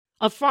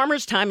A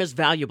farmer's time is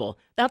valuable.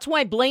 That's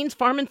why Blaine's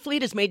Farm and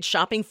Fleet has made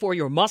shopping for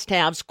your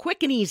must-haves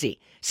quick and easy.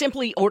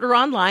 Simply order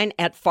online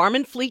at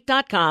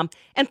farmandfleet.com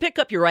and pick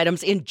up your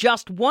items in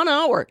just 1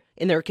 hour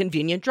in their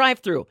convenient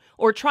drive-thru.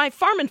 Or try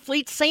Farm and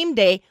Fleet's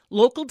same-day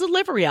local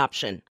delivery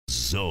option.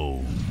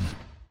 Zone.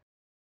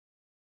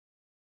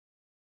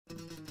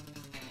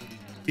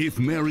 If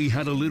Mary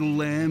had a little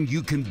lamb,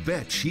 you can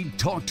bet she'd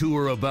talk to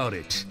her about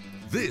it.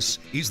 This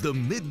is the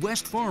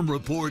Midwest Farm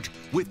Report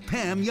with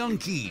Pam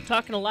Youngkey.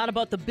 Talking a lot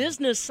about the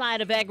business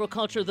side of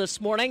agriculture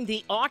this morning.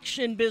 The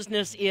auction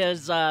business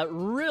is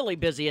really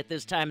busy at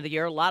this time of the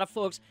year. A lot of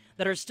folks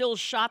that are still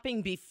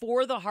shopping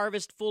before the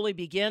harvest fully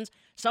begins.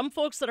 Some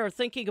folks that are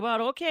thinking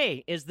about,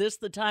 okay, is this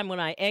the time when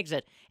I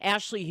exit?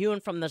 Ashley Hewen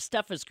from the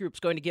Steffes Group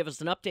is going to give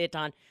us an update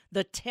on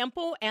the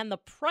tempo and the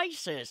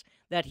prices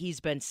that he's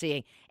been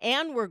seeing.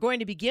 And we're going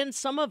to begin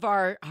some of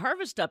our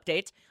harvest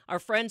updates. Our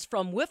friends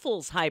from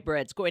Wyffels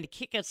Hybrids going to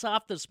kick us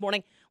off this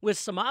morning with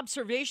some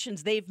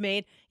observations they've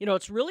made. You know,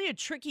 it's really a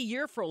tricky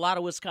year for a lot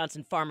of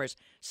Wisconsin farmers.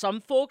 Some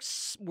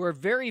folks were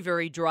very,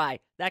 very dry.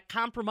 That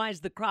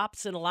compromised the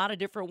crops in a lot of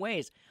different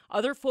ways.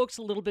 Other folks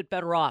a little bit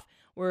better off.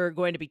 We're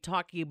going to be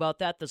talking about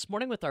that this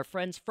morning with our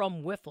friends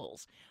from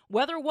Wyffels.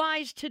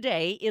 Weather-wise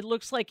today, it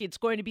looks like it's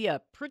going to be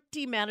a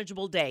pretty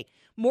manageable day.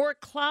 More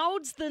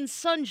clouds than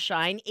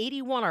sunshine,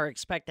 81 are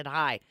expected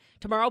high.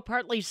 Tomorrow,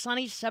 partly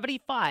sunny,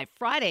 75.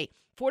 Friday,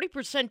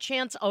 40%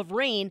 chance of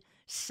rain,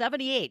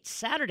 78.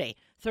 Saturday,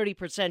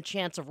 30%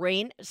 chance of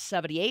rain,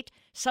 78.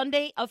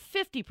 Sunday, a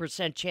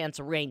 50% chance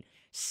of rain,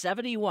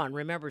 71.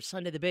 Remember,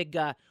 Sunday, the big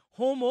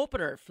home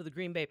opener for the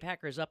Green Bay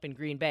Packers up in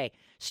Green Bay.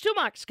 Stu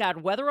Mock's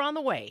got weather on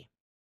the way.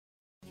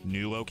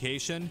 New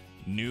location,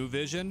 new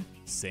vision,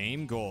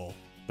 same goal.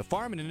 The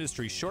Farm and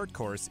Industry Short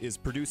Course is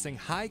producing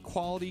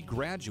high-quality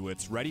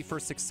graduates ready for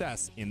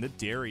success in the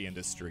dairy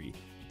industry.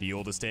 The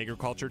oldest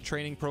agriculture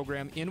training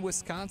program in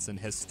Wisconsin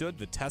has stood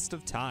the test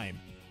of time.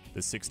 The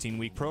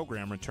 16-week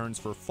program returns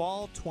for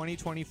fall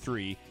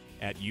 2023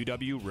 at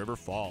UW River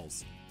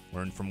Falls.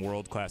 Learn from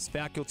world-class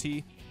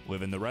faculty,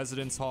 live in the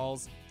residence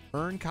halls,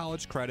 earn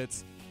college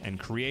credits, and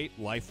create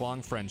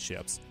lifelong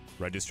friendships.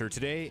 Register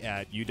today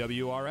at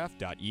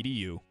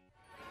uwrf.edu.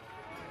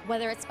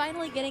 Whether it's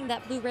finally getting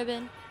that blue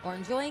ribbon or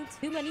enjoying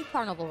too many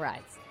carnival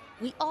rides,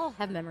 we all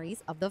have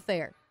memories of the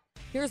fair.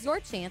 Here's your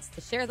chance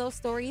to share those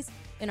stories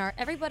in our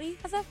Everybody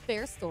Has a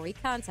Fair Story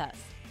contest.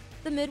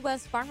 The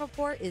Midwest Farm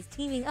Report is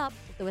teaming up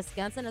with the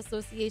Wisconsin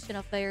Association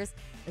of Fairs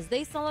as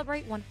they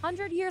celebrate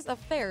 100 years of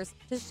fairs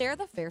to share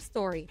the fair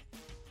story.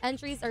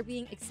 Entries are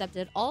being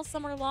accepted all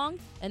summer long,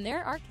 and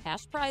there are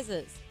cash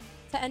prizes.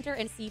 To enter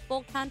and see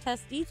full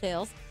contest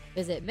details,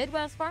 visit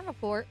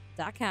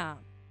MidwestFarmReport.com.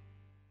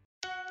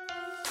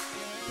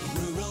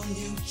 Rural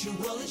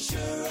Mutual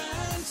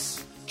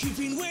Insurance,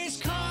 keeping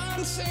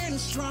Wisconsin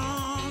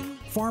strong.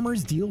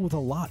 Farmers deal with a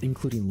lot,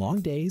 including long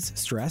days,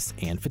 stress,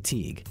 and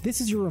fatigue. This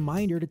is your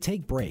reminder to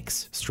take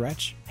breaks,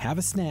 stretch, have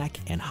a snack,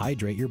 and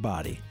hydrate your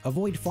body.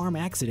 Avoid farm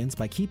accidents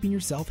by keeping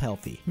yourself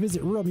healthy.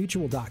 Visit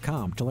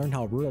ruralmutual.com to learn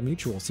how Rural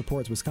Mutual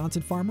supports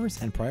Wisconsin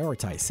farmers and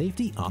prioritize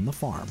safety on the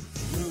farm.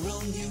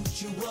 Rural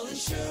Mutual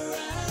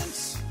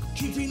Insurance,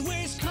 keeping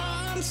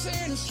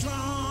Wisconsin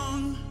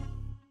strong.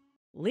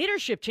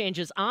 Leadership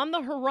changes on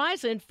the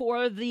horizon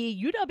for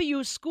the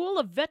UW School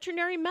of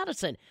Veterinary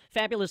Medicine.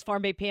 Fabulous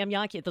Farm Bay Pam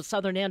Youngkey at the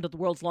southern end of the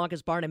world's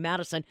longest barn in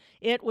Madison.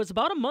 It was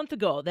about a month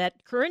ago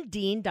that current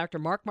dean, Dr.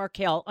 Mark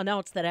Markell,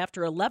 announced that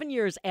after 11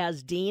 years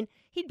as dean,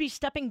 he'd be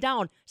stepping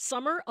down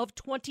summer of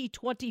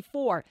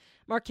 2024.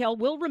 Markell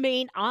will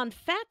remain on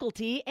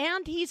faculty,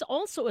 and he's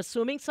also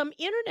assuming some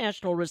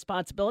international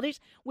responsibilities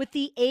with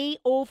the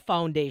AO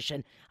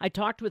Foundation. I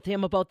talked with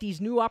him about these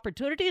new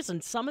opportunities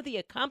and some of the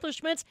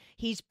accomplishments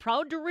he's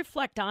proud to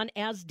reflect on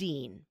as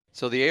dean.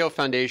 So the AO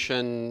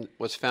Foundation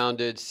was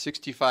founded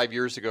 65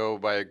 years ago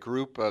by a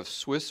group of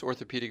Swiss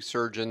orthopedic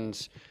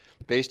surgeons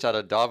based out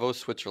of Davos,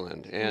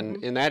 Switzerland.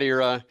 And in that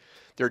era,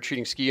 they were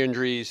treating ski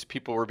injuries.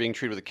 People were being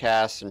treated with a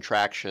cast and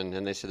traction,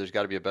 and they said there's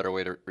got to be a better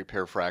way to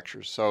repair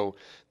fractures. So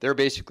they're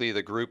basically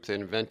the group that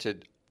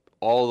invented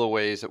all the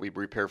ways that we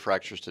repair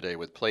fractures today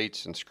with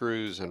plates and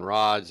screws and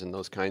rods and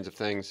those kinds of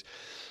things.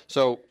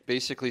 So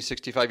basically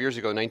 65 years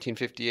ago,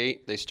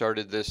 1958, they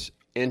started this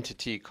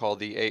entity called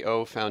the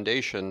AO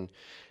Foundation,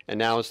 and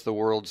now it's the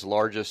world's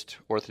largest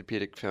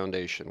orthopedic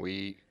foundation.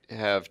 We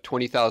have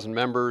 20,000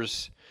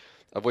 members,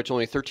 of which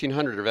only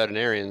 1,300 are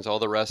veterinarians. All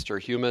the rest are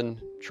human,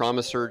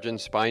 trauma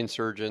surgeons, spine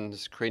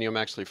surgeons,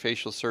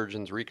 craniomaxillofacial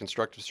surgeons,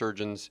 reconstructive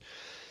surgeons,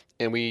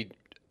 and we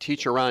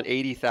teach around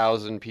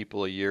 80,000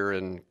 people a year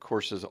in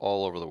courses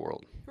all over the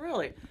world.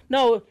 Really?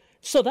 No,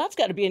 so that's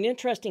got to be an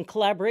interesting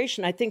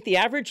collaboration. I think the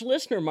average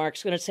listener,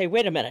 Mark's going to say,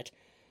 wait a minute,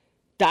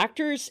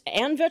 doctors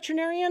and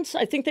veterinarians?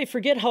 I think they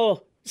forget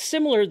how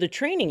similar the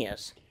training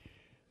is.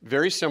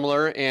 Very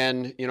similar,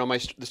 and you know,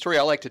 the story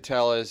I like to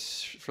tell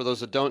is, for those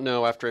that don't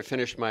know, after I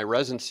finished my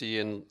residency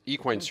in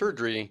equine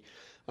surgery,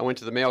 I went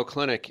to the Mayo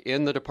Clinic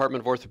in the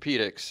Department of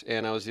Orthopedics,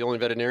 and I was the only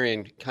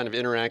veterinarian kind of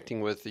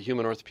interacting with the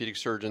human orthopedic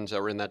surgeons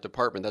that were in that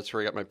department. That's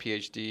where I got my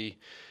PhD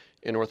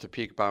in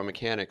orthopedic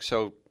biomechanics.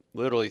 So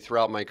literally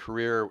throughout my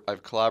career,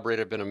 I've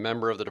collaborated, I've been a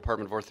member of the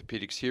Department of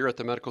Orthopedics here at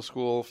the medical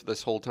school for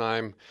this whole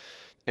time.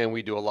 And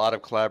we do a lot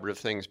of collaborative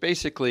things.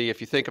 Basically,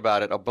 if you think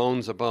about it, a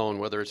bone's a bone,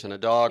 whether it's in a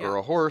dog or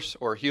a horse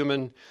or a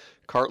human.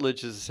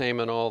 Cartilage is the same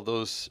in all of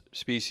those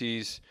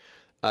species.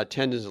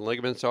 Tendons and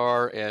ligaments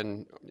are.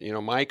 And,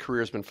 my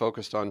career has been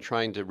focused on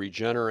trying to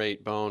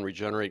regenerate bone,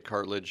 regenerate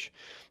cartilage.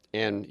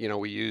 And,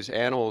 we use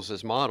animals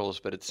as models,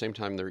 but at the same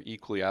time, they're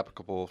equally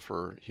applicable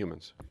for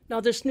humans. Now,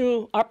 this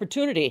new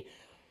opportunity,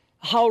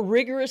 how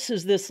rigorous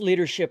is this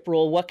leadership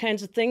role? What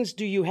kinds of things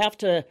do you have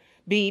to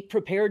be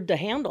prepared to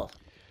handle?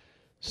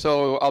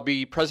 So I'll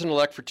be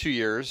president-elect for 2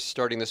 years,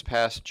 starting this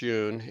past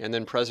June, and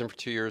then president for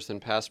 2 years, then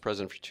past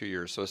president for 2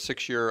 years. So a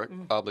 6-year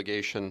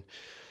obligation.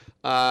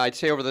 I'd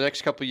say over the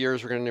next couple of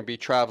years, we're going to be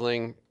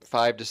traveling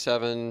 5 to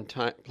 7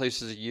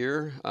 places a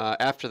year.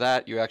 After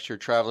that, you actually are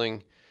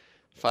traveling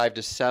 5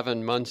 to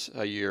 7 months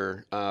a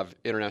year of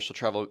international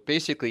travel.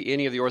 Basically,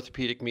 any of the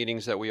orthopedic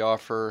meetings that we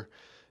offer,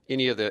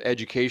 any of the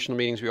educational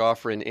meetings we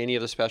offer in any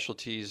of the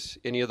specialties,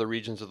 any of the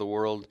regions of the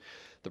world,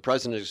 the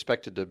president is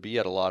expected to be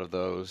at a lot of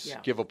those,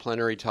 give a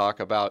plenary talk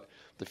about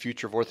the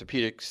future of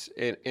orthopedics,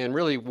 and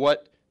really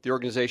what the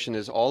organization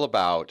is all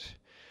about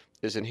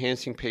is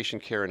enhancing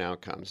patient care and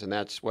outcomes, and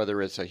that's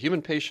whether it's a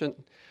human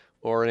patient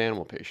or an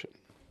animal patient.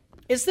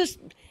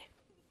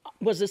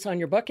 Was this on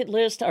your bucket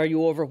list? Are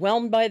you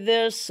overwhelmed by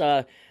this?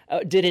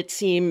 Did it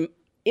seem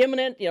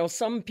imminent?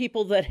 Some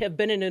people that have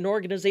been in an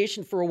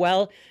organization for a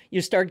while,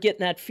 you start getting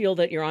that feel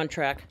that you're on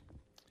track.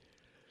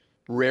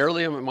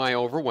 Rarely am I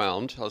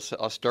overwhelmed.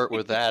 I'll start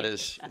with that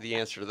as the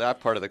answer to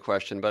that part of the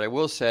question. But I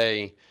will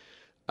say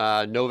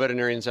no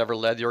veterinarians ever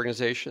led the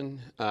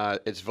organization.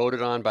 It's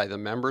voted on by the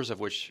members, of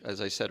which, as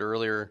I said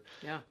earlier,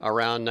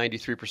 around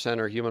 93%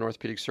 are human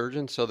orthopedic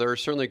surgeons. So there are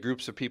certainly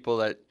groups of people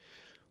that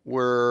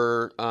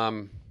were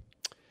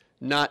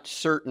not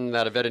certain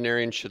that a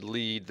veterinarian should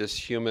lead this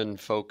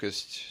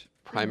human-focused,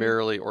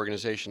 primarily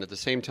organization. At the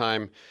same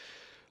time,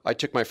 I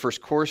took my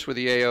first course with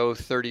the AO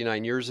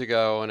 39 years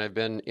ago, and I've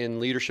been in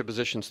leadership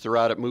positions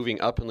throughout it,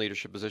 moving up in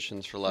leadership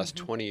positions for the last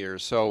 20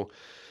 years. So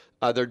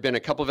there'd been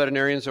a couple of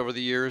veterinarians over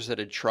the years that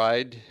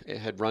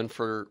had run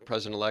for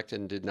president-elect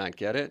and did not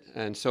get it.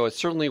 And so it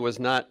certainly was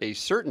not a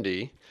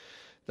certainty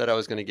that I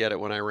was going to get it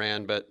when I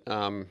ran, but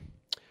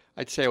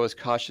I'd say I was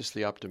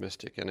cautiously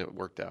optimistic, and it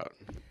worked out.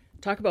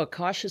 Talk about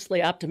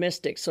cautiously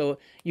optimistic. So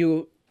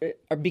you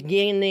are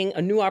beginning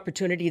a new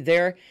opportunity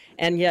there,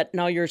 and yet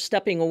now you're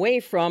stepping away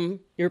from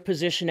your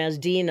position as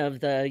dean of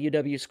the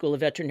UW School of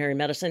Veterinary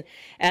Medicine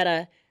at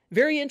a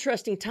very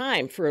interesting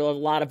time for a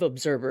lot of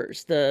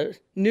observers. The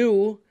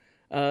new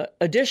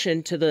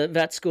addition to the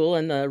vet school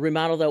and the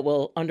remodel that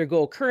will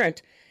undergo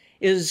current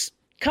is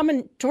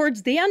coming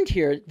towards the end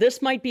here.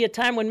 This might be a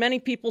time when many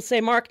people say,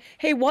 Mark,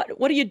 hey, what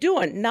are you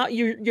doing? Now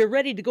you're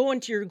ready to go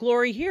into your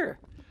glory here.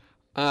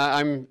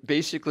 I'm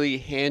basically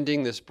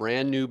handing this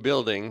brand new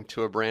building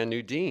to a brand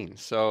new dean.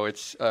 So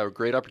it's a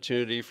great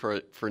opportunity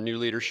for new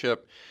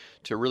leadership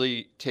to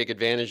really take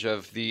advantage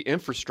of the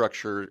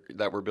infrastructure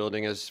that we're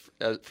building. As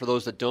for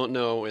those that don't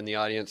know in the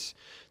audience,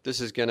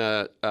 this is going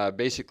to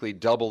basically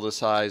double the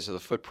size of the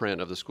footprint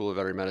of the School of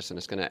Veterinary Medicine.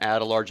 It's going to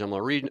add a large animal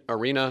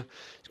arena.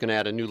 It's going to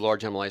add a new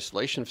large animal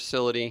isolation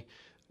facility.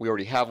 We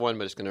already have one,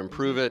 but it's going to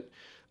improve it.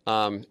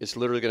 It's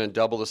literally going to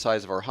double the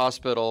size of our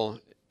hospital,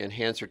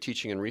 enhance our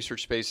teaching and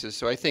research spaces.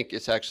 So I think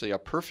it's actually a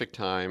perfect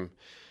time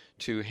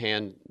to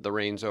hand the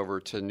reins over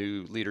to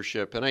new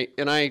leadership. And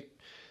I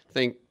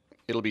think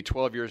it'll be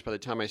 12 years by the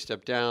time I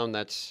step down.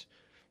 That's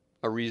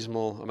a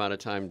reasonable amount of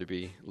time to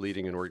be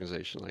leading an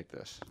organization like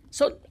this.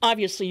 So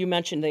obviously you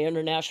mentioned the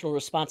international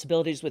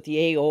responsibilities with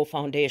the AO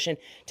Foundation.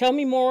 Tell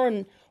me more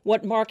on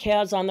what Mark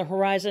has on the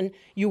horizon.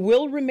 You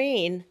will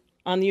remain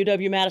on the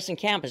UW-Madison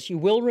campus. You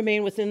will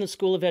remain within the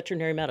School of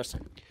Veterinary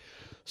Medicine.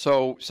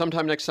 So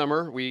sometime next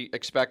summer, we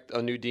expect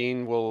a new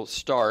dean will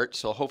start,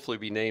 so hopefully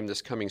be named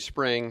this coming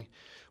spring.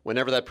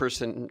 Whenever that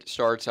person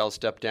starts, I'll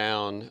step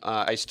down.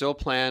 I still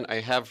plan, I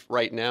have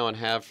right now and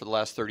have for the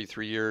last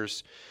 33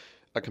 years,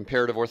 a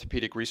comparative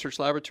orthopedic research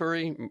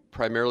laboratory,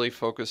 primarily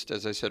focused,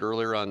 as I said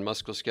earlier, on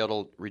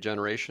musculoskeletal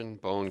regeneration,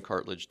 bone,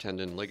 cartilage,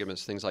 tendon,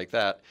 ligaments, things like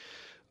that.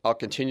 I'll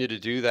continue to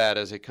do that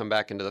as I come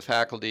back into the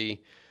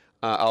faculty.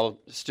 I'll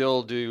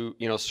still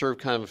serve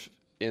kind of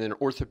in an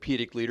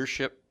orthopedic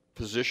leadership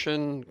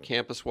position,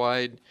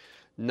 campus-wide,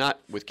 not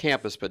with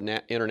campus, but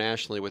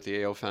internationally with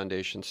the AO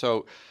Foundation.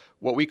 So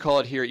what we call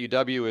it here at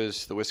UW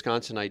is the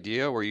Wisconsin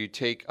idea, where you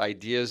take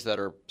ideas that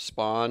are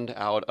spawned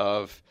out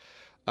of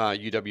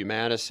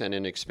UW-Madison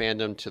and expand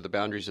them to the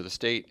boundaries of the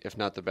state, if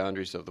not the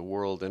boundaries of the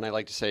world. And I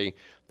like to say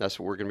that's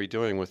what we're going to be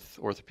doing with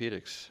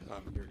orthopedics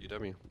here at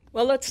UW.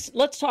 Well,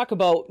 let's talk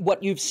about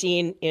what you've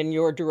seen in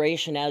your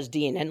duration as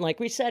dean. And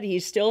like we said,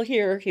 he's still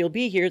here. He'll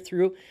be here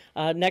through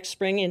next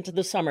spring into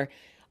the summer.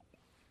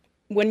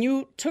 When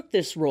you took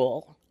this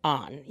role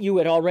on, you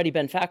had already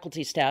been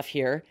faculty staff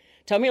here.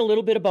 Tell me a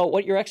little bit about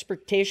what your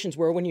expectations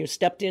were when you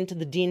stepped into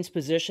the dean's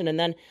position and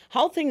then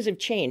how things have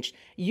changed.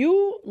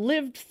 You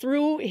lived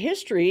through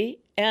history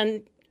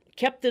and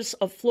kept this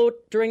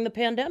afloat during the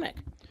pandemic.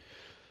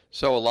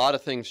 So a lot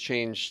of things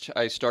changed.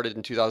 I started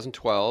in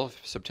 2012,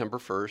 September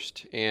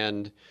 1st,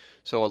 and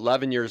so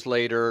 11 years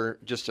later,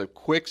 just a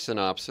quick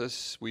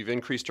synopsis, we've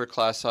increased our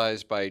class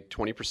size by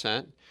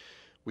 20%.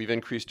 We've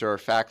increased our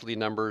faculty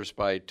numbers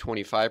by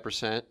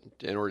 25%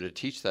 in order to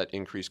teach that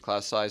increased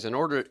class size. And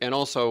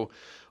also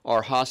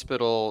our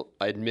hospital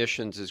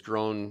admissions has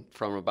grown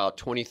from about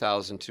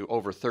 20,000 to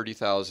over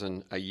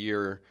 30,000 a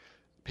year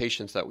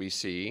patients that we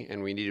see,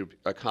 and we need to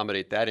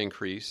accommodate that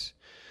increase.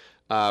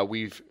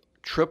 We've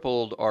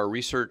tripled our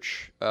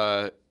research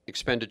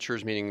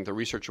expenditures, meaning the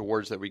research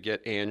awards that we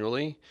get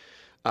annually.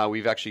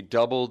 We've actually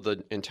doubled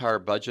the entire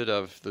budget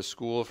of the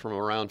school from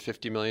around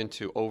 $50 million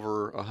to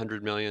over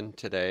 $100 million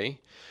today.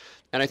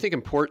 And I think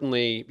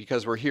importantly,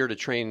 because we're here to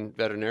train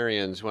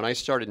veterinarians, when I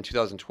started in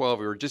 2012,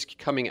 we were just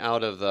coming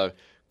out of the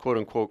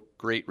quote-unquote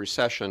Great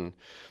Recession.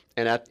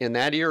 And in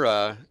that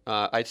era,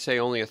 I'd say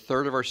only a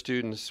third of our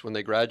students, when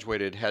they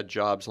graduated, had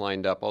jobs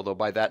lined up, although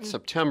by that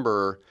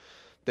September,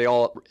 they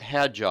all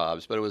had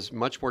jobs, but it was a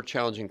much more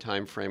challenging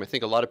time frame. I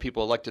think a lot of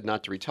people elected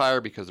not to retire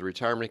because the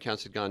retirement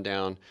accounts had gone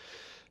down.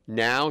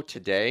 Now,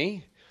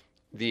 today,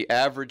 the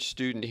average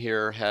student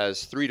here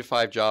has 3 to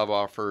 5 job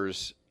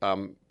offers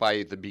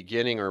by the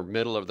beginning or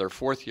middle of their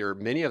 4th year.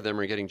 Many of them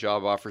are getting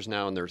job offers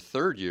now in their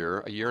 3rd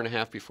year, a year and a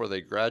half before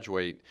they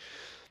graduate.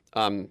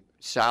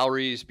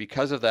 Salaries,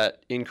 because of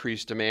that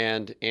increased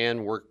demand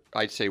and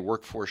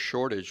workforce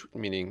shortage,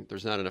 meaning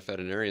there's not enough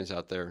veterinarians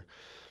out there,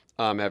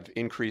 have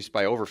increased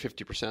by over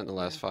 50% in the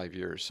last 5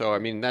 years. So, I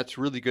mean, that's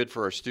really good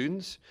for our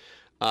students.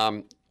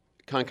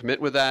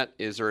 Concomitant with that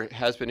is there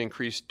has been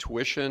increased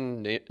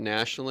tuition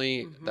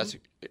nationally. That's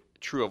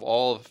true of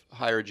all of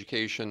higher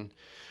education.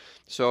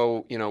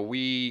 So, you know, we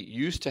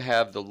used to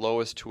have the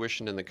lowest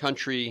tuition in the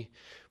country.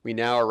 We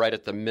now are right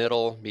at the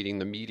middle, meeting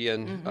the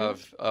median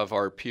of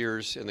our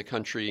peers in the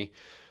country.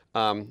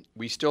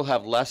 We still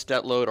have less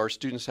debt load. Our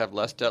students have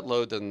less debt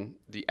load than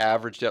the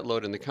average debt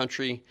load in the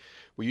country.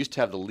 We used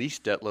to have the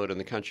least debt load in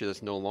the country.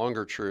 That's no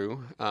longer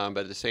true. But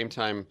at the same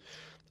time,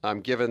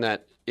 given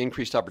that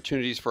increased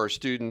opportunities for our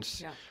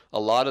students, a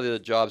lot of the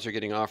jobs are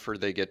getting offered.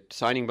 They get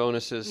signing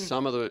bonuses.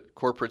 Some of the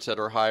corporates that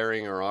are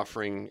hiring are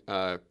offering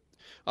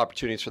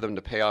opportunities for them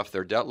to pay off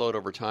their debt load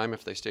over time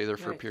if they stay there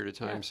for a period of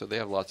time. So they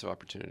have lots of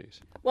opportunities.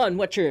 Well, and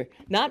what you're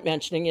not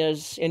mentioning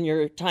is, in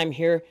your time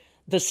here,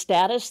 the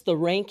status, the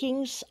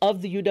rankings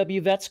of the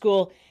UW Vet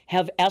School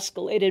have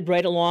escalated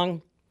right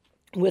along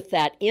with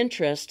that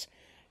interest.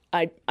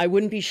 I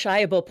wouldn't be shy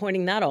about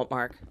pointing that out,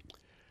 Mark.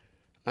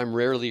 I'm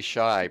rarely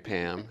shy,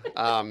 Pam.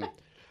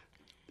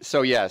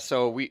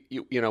 So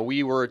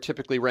we were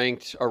typically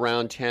ranked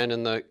around 10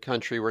 in the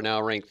country. We're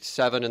now ranked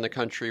 7 in the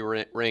country.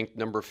 We're ranked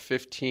number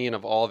 15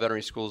 of all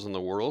veterinary schools in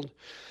the world.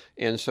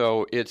 And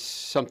so it's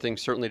something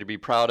certainly to be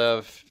proud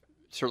of,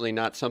 certainly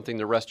not something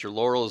to rest your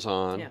laurels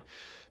on,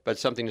 but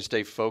something to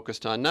stay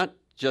focused on, not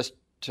just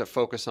to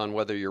focus on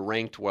whether you're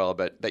ranked well,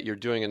 but that you're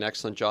doing an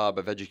excellent job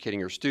of educating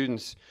your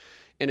students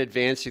and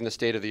advancing the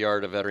state of the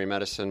art of veterinary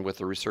medicine with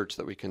the research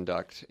that we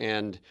conduct.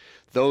 And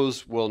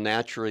those will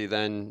naturally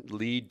then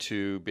lead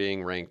to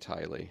being ranked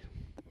highly.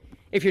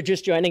 If you're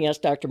just joining us,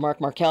 Dr.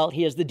 Mark Markel,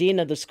 he is the Dean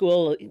of the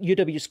school,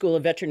 UW School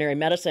of Veterinary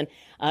Medicine,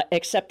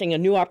 accepting a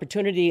new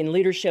opportunity in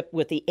leadership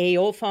with the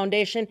AO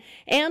Foundation,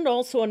 and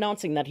also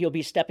announcing that he'll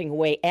be stepping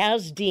away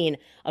as Dean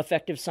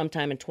effective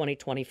sometime in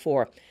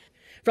 2024.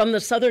 From the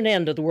southern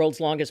end of the world's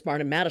longest barn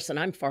in Madison,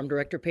 I'm Farm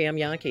Director Pam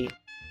Jahnke.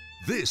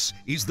 This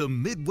is the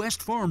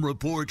Midwest Farm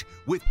Report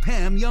with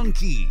Pam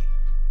Jahnke.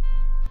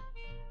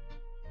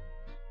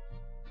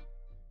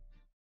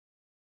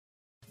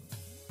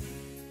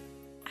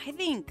 I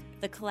think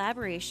the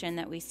collaboration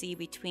that we see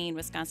between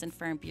Wisconsin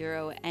Farm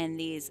Bureau and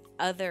these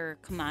other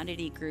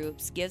commodity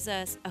groups gives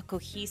us a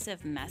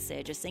cohesive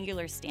message, a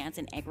singular stance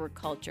in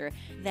agriculture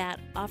that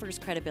offers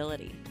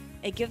credibility.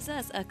 It gives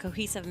us a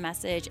cohesive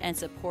message and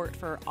support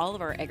for all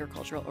of our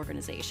agricultural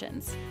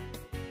organizations.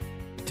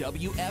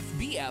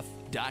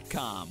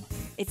 WFBF.com.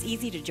 It's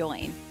easy to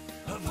join.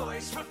 A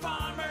voice for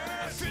farmers,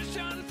 a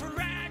vision for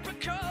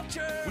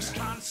agriculture.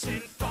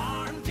 Wisconsin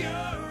Farm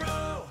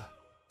Bureau.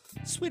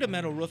 Sweeto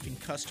Metal Roofing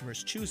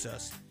customers choose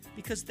us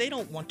because they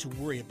don't want to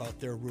worry about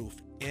their roof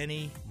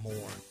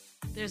anymore.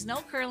 There's no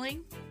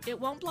curling, it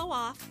won't blow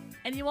off,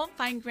 and you won't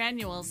find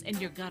granules in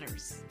your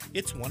gutters.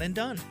 It's one and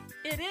done.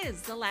 It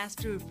is the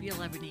last roof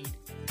you'll ever need.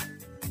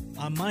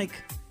 I'm Mike.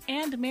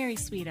 And Mary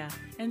Sweeta.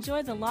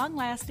 Enjoy the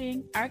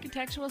long-lasting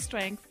architectural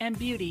strength and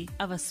beauty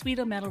of a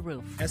Sweeto Metal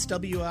roof.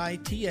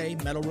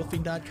 SWITA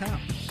metalroofing.com.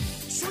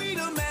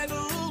 Sweeto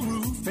Metal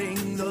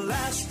Roofing, the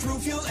last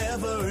roof you'll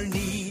ever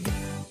need.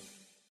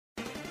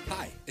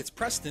 Hi, it's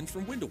Preston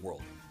from Window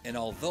World, and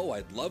although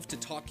I'd love to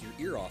talk your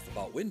ear off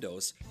about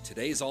windows,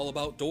 today's all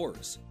about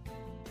doors.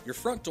 Your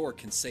front door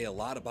can say a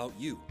lot about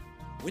you.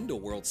 Window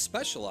World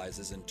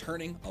specializes in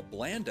turning a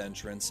bland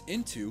entrance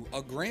into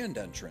a grand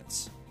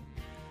entrance.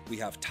 We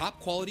have top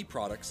quality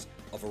products,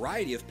 a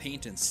variety of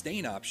paint and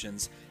stain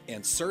options,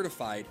 and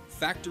certified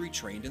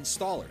factory-trained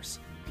installers.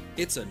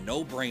 It's a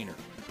no-brainer.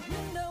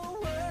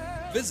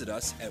 Visit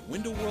us at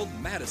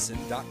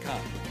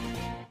windowworldmadison.com.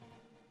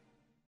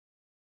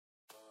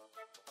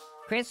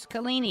 Chris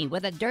Collini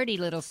with a dirty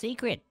little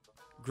secret.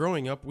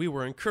 Growing up, we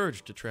were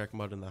encouraged to track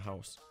mud in the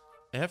house.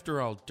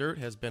 After all, dirt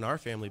has been our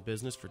family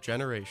business for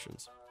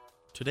generations.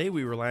 Today,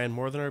 we rely on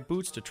more than our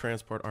boots to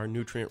transport our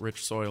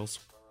nutrient-rich soils.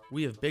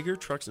 We have bigger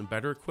trucks and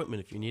better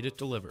equipment if you need it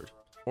delivered.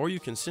 Or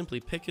you can simply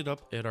pick it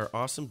up at our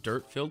awesome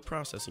dirt-filled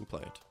processing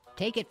plant.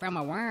 Take it from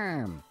a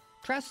worm.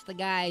 Trust the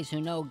guys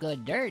who know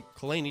good dirt.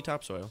 Kalani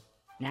Topsoil.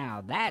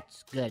 Now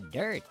that's good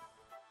dirt.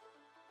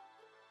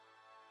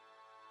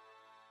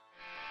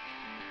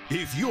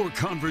 If your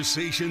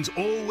conversations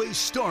always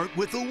start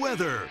with the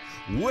weather,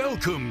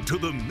 welcome to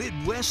the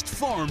Midwest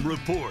Farm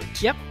Report.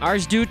 Yep,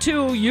 ours do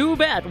too. You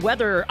bet.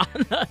 Weather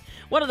on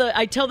the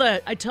I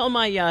tell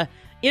my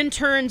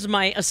interns,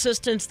 my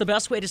assistants, the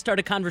best way to start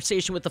a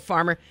conversation with the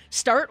farmer,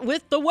 start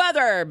with the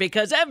weather,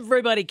 because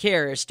everybody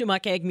cares. Stu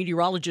Muck, ag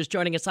meteorologist,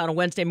 joining us on a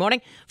Wednesday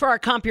morning for our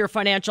Compeer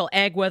Financial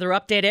Ag Weather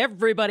Update.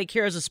 Everybody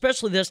cares,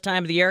 especially this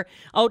time of the year.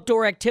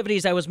 Outdoor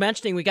activities, I was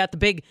mentioning, we got the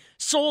big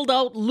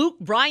sold-out Luke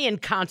Bryan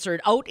concert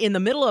out in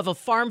the middle of a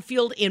farm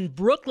field in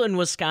Brooklyn,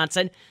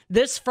 Wisconsin,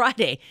 this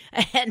Friday.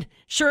 And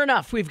sure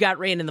enough, we've got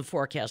rain in the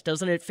forecast.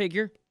 Doesn't it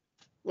figure?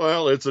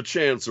 Well, it's a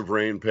chance of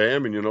rain,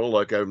 Pam, and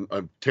like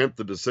I'm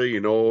tempted to say,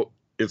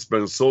 it's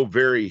been so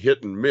very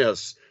hit and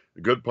miss.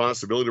 A good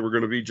possibility we're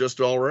going to be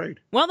just all right.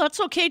 Well, that's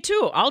okay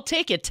too. I'll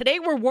take it. Today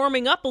we're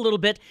warming up a little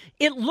bit.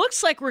 It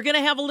looks like we're going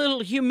to have a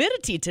little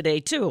humidity today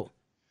too.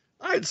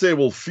 I'd say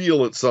we'll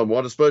feel it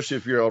somewhat, especially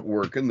if you're out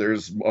working.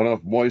 There's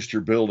enough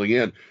moisture building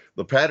in.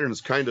 The pattern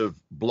is kind of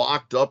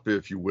blocked up,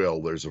 if you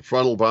will. There's a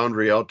frontal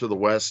boundary out to the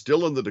west,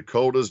 still in the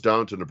Dakotas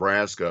down to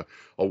Nebraska,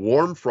 a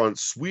warm front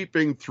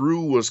sweeping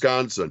through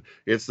Wisconsin.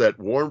 It's that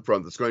warm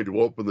front that's going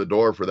to open the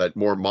door for that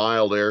more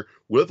mild air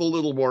with a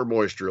little more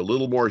moisture, a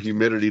little more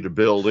humidity to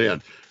build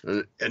in.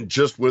 And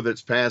just with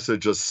its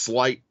passage, a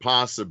slight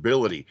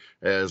possibility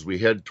as we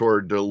head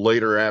toward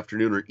later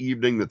afternoon or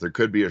evening that there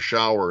could be a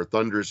shower or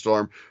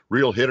thunderstorm.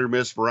 Real hit or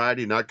miss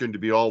variety, not going to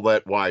be all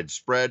that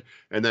widespread.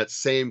 And that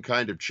same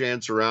kind of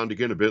chance around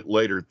again a bit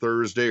later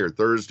Thursday or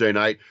Thursday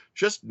night.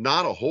 Just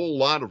not a whole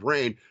lot of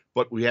rain,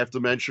 but we have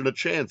to mention a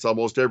chance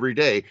almost every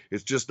day.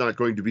 It's just not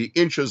going to be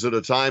inches at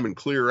a time and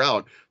clear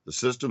out. The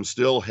system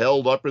still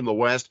held up in the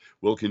west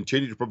will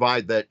continue to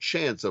provide that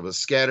chance of a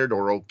scattered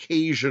or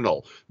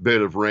occasional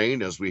bit of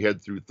rain as we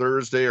head through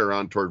Thursday or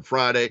on toward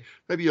Friday.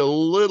 Maybe a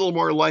little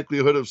more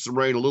likelihood of some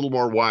rain, a little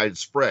more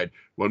widespread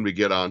when we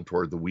get on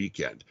toward the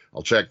weekend.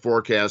 I'll check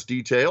forecast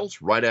details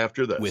right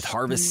after this. With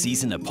harvest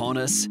season upon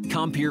us,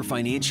 Compeer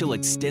Financial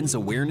extends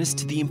awareness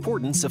to the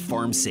importance of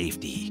farm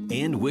safety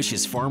and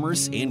wishes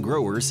farmers and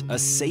growers a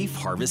safe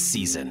harvest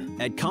season.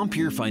 At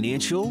Compeer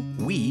Financial,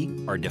 we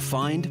are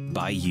defined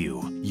by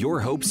you.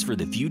 Your hopes for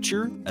the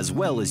future, as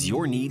well as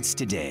your needs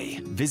today.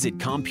 Visit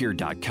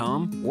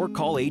Compeer.com or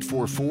call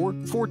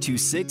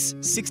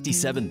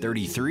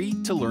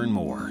 844-426-6733 to learn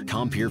more.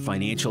 Compeer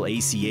Financial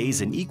ACA is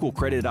an equal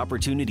credit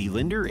opportunity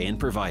lender and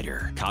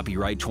provider.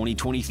 Copyright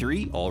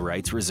 2023, all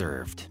rights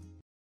reserved.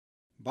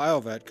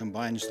 BioVet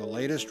combines the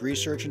latest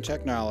research and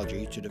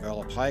technology to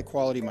develop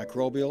high-quality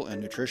microbial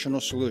and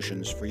nutritional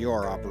solutions for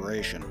your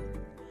operation.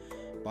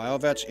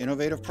 BioVet's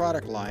innovative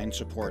product line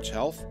supports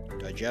health,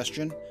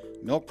 digestion,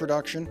 milk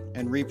production,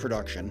 and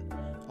reproduction,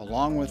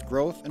 along with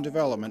growth and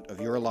development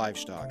of your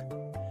livestock.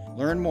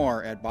 Learn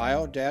more at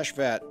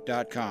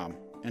bio-vet.com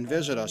and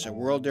visit us at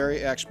World Dairy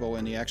Expo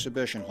in the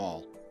Exhibition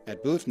Hall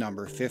at booth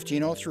number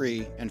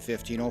 1503 and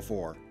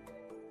 1504.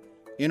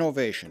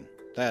 Innovation,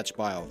 that's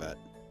BioVet.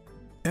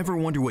 Ever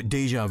wonder what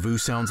deja vu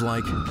sounds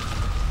like?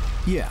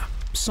 Yeah,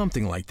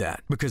 something like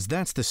that, because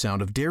that's the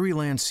sound of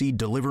Dairyland Seed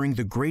delivering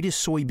the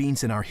greatest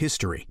soybeans in our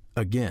history.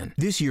 Again,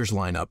 this year's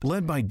lineup,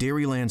 led by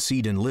Dairyland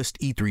Seed Enlist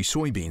E3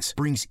 soybeans,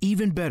 brings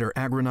even better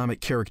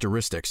agronomic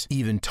characteristics,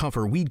 even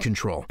tougher weed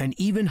control, and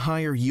even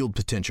higher yield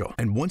potential.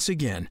 And once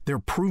again, they're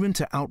proven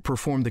to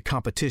outperform the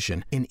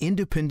competition in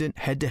independent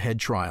head-to-head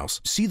trials.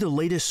 See the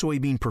latest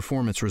soybean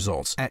performance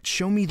results at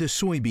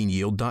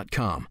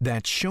showmethesoybeanyield.com.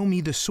 That's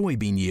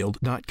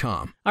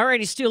showmethesoybeanyield.com. All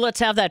righty, Stu, let's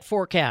have that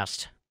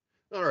forecast.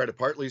 All right, a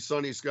partly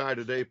sunny sky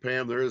today,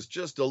 Pam. There is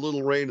just a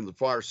little rain in the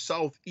far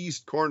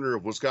southeast corner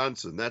of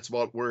Wisconsin. That's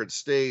about where it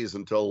stays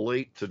until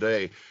late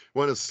today,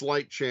 when a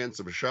slight chance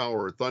of a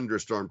shower or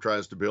thunderstorm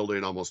tries to build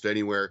in almost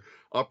anywhere.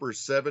 Upper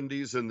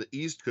 70s in the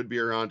east, could be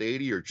around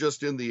 80 or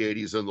just in the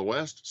 80s in the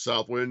west.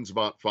 South winds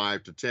about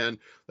 5 to 10.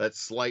 That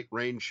slight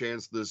rain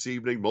chance this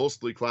evening,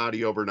 mostly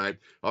cloudy overnight.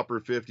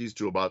 Upper 50s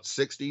to about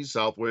 60s.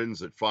 South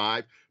winds at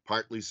 5.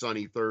 Partly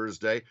sunny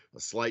Thursday, a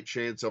slight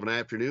chance of an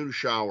afternoon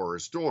shower or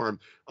storm.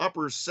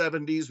 Upper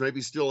 70s,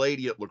 maybe still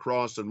 80 at La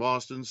Crosse and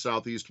Mauston.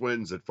 Southeast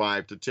winds at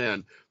 5 to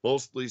 10.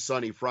 Mostly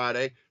sunny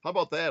Friday. How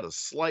about that? A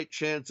slight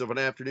chance of an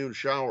afternoon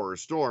shower or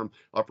storm.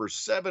 Upper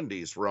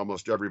 70s for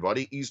almost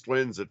everybody. East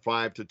winds at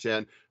 5 to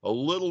 10. A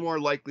little more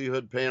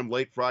likelihood, Pam,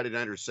 late Friday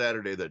night or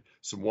Saturday that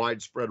some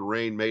widespread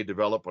rain may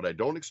develop, but I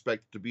don't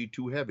expect it to be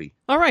too heavy.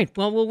 All right.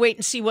 Well, we'll wait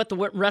and see what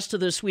the rest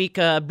of this week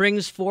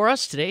brings for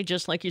us today,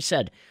 just like you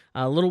said.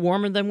 A little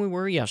warmer than we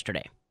were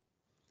yesterday.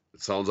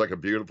 sounds like a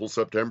beautiful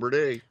September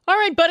day. All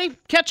right, buddy.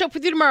 Catch up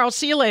with you tomorrow.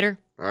 See you later.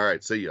 All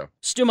right, see ya.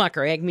 Stu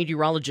Mucker, ag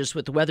meteorologist,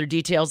 with the weather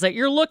details that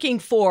you're looking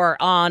for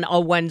on a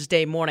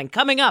Wednesday morning.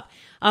 Coming up,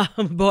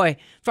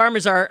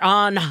 farmers are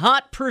on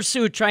hot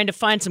pursuit trying to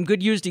find some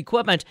good used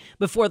equipment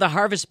before the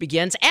harvest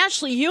begins.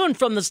 Ashley Hewen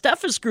from the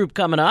Steffes Group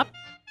coming up.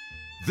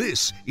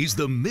 This is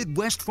the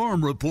Midwest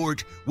Farm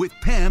Report with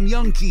Pam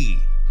Youngkey.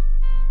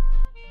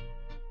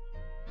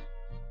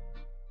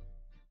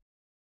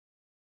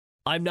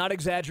 I'm not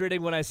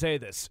exaggerating when I say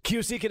this.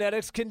 QC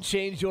Kinetics can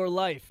change your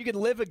life. You can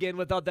live again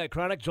without that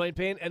chronic joint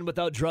pain and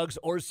without drugs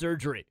or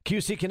surgery.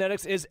 QC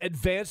Kinetics is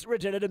advanced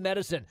regenerative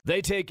medicine.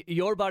 They take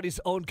your body's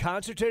own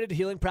concentrated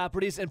healing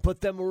properties and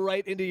put them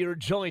right into your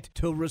joint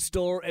to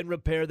restore and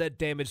repair that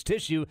damaged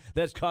tissue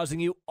that's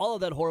causing you all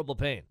of that horrible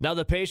pain. Now,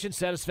 the patient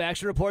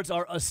satisfaction reports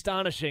are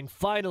astonishing.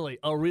 Finally,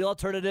 a real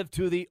alternative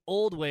to the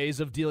old ways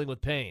of dealing with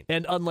pain.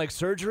 And unlike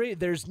surgery,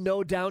 there's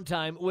no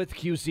downtime with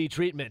QC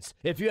treatments.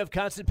 If you have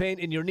constant pain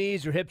in your knees,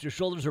 your hips, your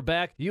shoulders, or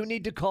back, you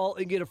need to call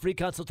and get a free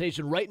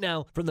consultation right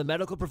now from the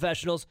medical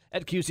professionals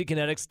at QC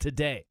Kinetics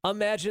today.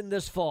 Imagine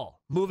this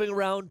fall, moving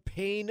around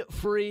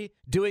pain-free,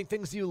 doing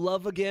things you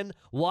love again,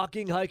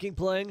 walking, hiking,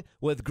 playing,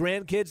 with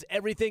grandkids,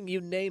 everything, you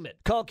name it.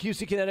 Call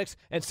QC Kinetics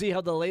and see how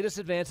the latest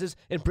advances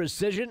in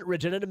precision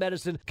regenerative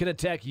medicine can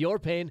attack your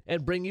pain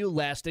and bring you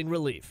lasting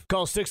relief.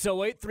 Call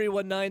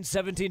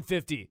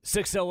 608-319-1750.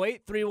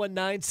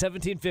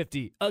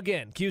 608-319-1750.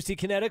 Again, QC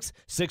Kinetics,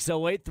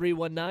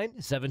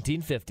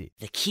 608-319-1750.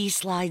 The key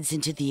slides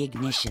into the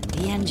ignition.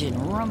 The engine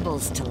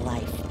rumbles to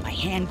life. My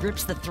hand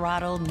grips the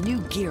throttle. New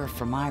gear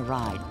for my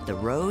ride. The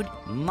road,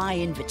 my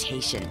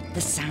invitation.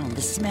 The sound,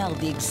 the smell,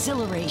 the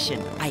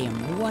exhilaration. I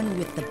am one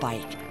with the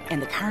bike,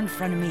 and the car in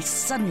front of me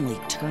suddenly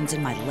turns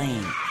in my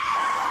lane.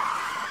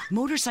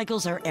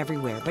 Motorcycles are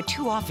everywhere, but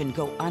too often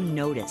go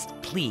unnoticed.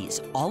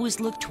 Please, always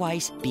look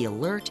twice, be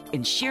alert,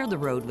 and share the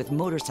road with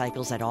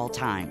motorcycles at all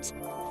times.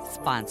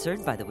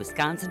 Sponsored by the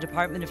Wisconsin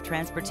Department of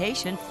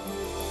Transportation.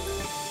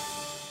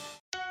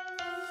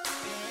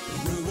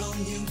 Rural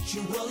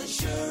Mutual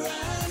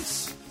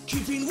Insurance,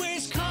 keeping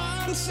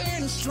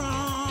Wisconsin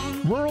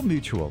strong. Rural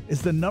Mutual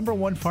is the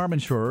 #1 farm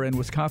insurer in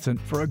Wisconsin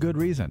for a good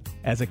reason.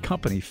 As a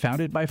company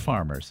founded by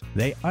farmers,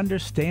 they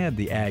understand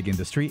the ag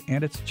industry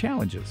and its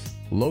challenges.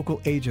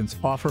 Local agents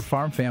offer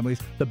farm families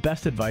the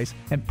best advice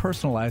and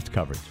personalized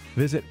coverage.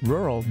 Visit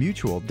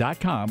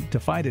ruralmutual.com to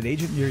find an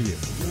agent near you.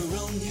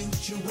 Rural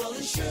Mutual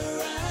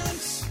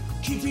Insurance,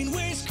 keeping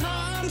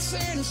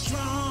Wisconsin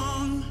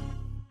strong.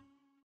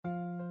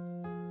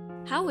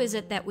 How is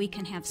it that we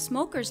can have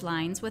smoker's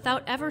lines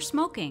without ever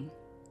smoking?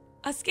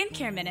 A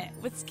skincare minute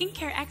with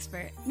skincare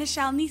expert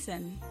Michelle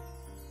Neeson.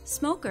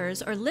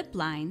 Smokers or lip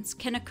lines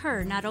can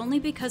occur not only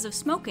because of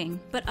smoking,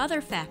 but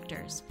other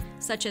factors,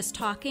 such as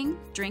talking,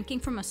 drinking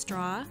from a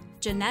straw,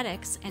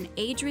 genetics, and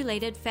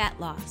age-related fat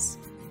loss.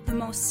 The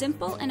most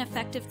simple and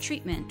effective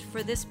treatment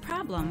for this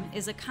problem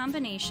is a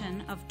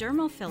combination of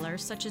dermal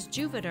fillers such as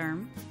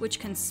Juvederm, which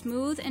can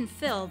smooth and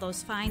fill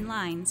those fine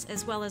lines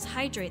as well as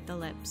hydrate the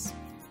lips.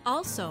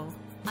 Also,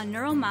 a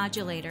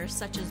neuromodulator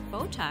such as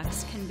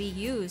Botox can be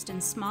used in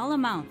small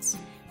amounts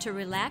to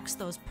relax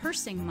those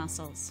pursing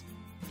muscles.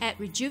 At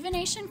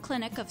Rejuvenation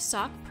Clinic of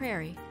Sauk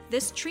Prairie,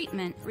 this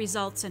treatment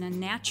results in a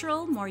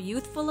natural, more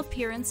youthful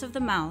appearance of the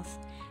mouth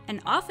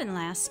and often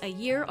lasts a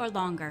year or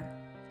longer.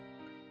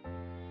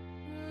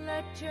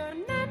 Let your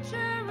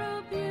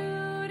natural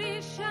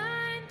beauty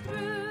shine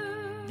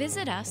through.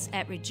 Visit us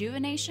at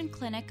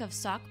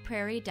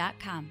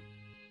rejuvenationclinicofsaukprairie.com.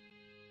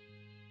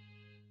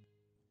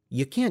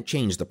 You can't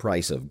change the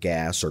price of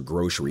gas or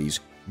groceries,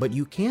 but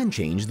you can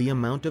change the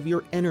amount of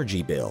your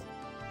energy bill.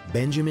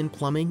 Benjamin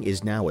Plumbing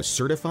is now a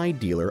certified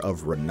dealer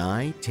of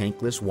Rinnai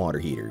tankless water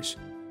heaters,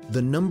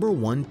 the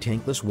 #1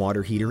 tankless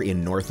water heater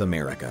in North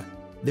America.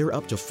 They're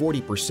up to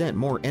 40%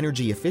 more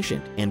energy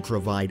efficient and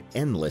provide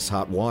endless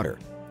hot water.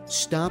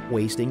 Stop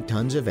wasting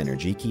tons of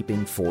energy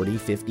keeping 40,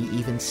 50,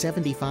 even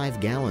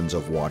 75 gallons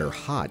of water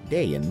hot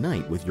day and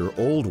night with your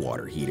old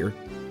water heater.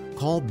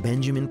 Call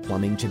Benjamin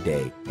Plumbing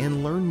today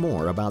and learn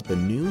more about the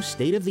new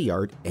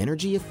state-of-the-art,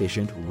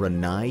 energy-efficient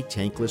Rinnai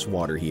tankless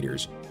water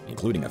heaters,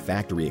 including a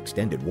factory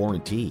extended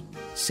warranty.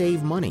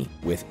 Save money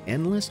with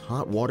endless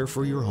hot water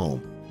for your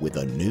home with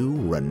a new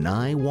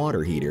Rinnai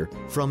water heater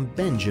from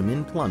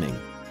Benjamin Plumbing.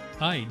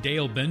 Hi,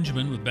 Dale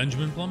Benjamin with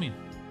Benjamin Plumbing.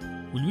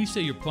 When we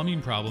say your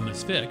plumbing problem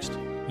is fixed,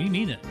 we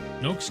mean it.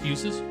 No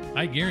excuses.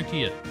 I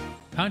guarantee it.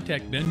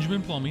 Contact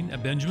Benjamin Plumbing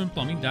at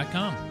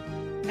benjaminplumbing.com.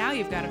 Now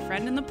you've got a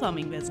friend in the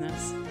plumbing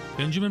business.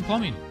 Benjamin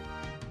Plumbing.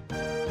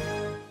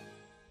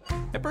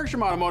 At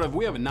Bergstrom Automotive,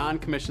 we have a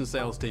non-commissioned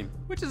sales team,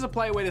 which is a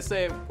polite way to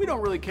say we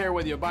don't really care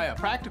whether you buy a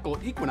practical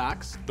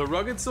Equinox, the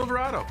rugged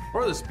Silverado,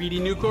 or the speedy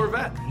new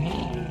Corvette.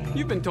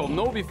 You've been told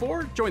no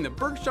before? Join the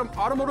Bergstrom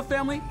Automotive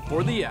family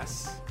for the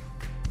yes.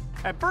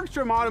 At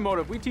Bergstrom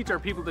Automotive, we teach our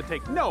people to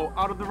take no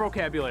out of the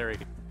vocabulary.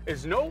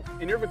 Is no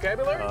in your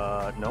vocabulary?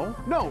 No.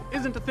 No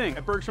isn't a thing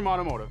at Bergstrom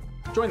Automotive.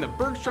 Join the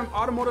Bergstrom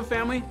Automotive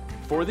family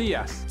for the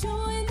yes.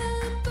 Join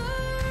the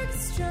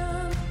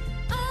Bergstrom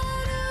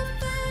Auto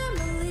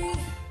family.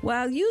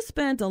 While you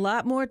spent a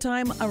lot more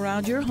time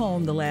around your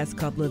home the last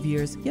couple of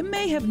years, you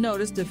may have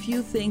noticed a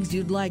few things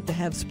you'd like to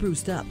have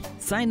spruced up.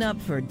 Sign up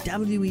for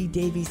W.E.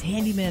 Davies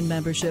Handyman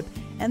membership,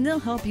 and they'll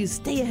help you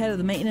stay ahead of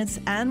the maintenance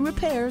and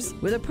repairs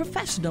with a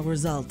professional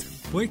result.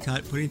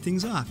 Boycott putting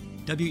things off.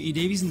 W.E.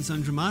 Davies &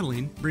 Sons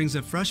Remodeling brings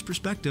a fresh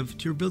perspective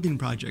to your building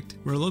project.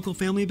 We're a local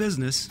family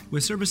business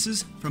with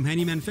services from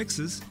handyman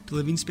fixes to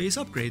living space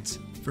upgrades.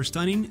 For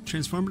stunning,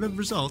 transformative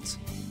results,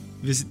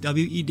 visit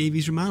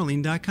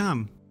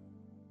WEDaviesRemodeling.com.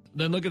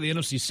 Then look at the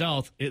NFC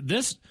South.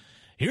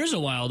 Here's a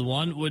wild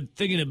one.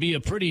 Thinking to be a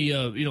pretty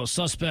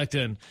suspect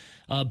and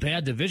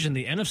bad division.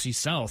 The NFC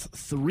South,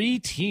 3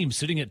 teams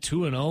sitting at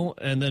 2-0,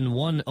 and then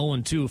 1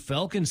 0-2.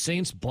 Falcons,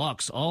 Saints,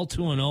 Bucks, all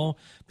 2-0.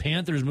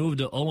 Panthers moved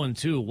to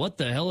 0-2. What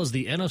the hell is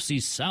the NFC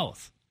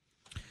South?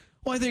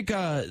 Well, I think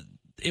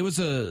it was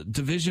a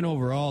division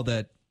overall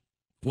that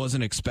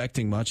wasn't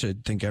expecting much. I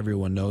think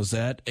everyone knows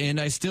that. And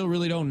I still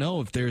really don't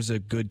know if there's a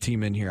good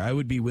team in here. I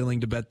would be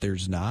willing to bet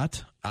there's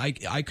not.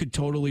 I could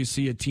totally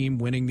see a team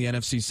winning the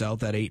NFC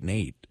South at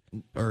 8-8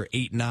 or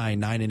 8-9,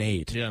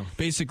 9-8. Yeah.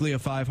 Basically a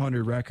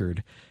 500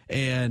 record.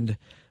 And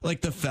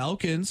like the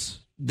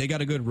Falcons, they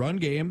got a good run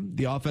game.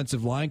 The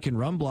offensive line can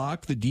run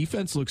block. The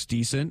defense looks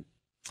decent.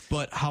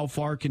 But how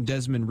far can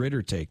Desmond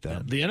Ridder take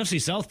them? The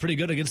NFC South pretty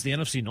good against the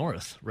NFC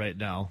North right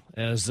now.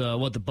 As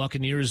the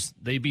Buccaneers,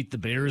 they beat the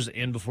Bears,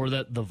 and before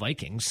that, the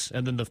Vikings.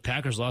 And then the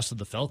Packers lost to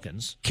the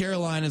Falcons.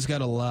 Carolina's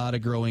got a lot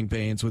of growing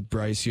pains with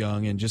Bryce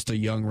Young and just a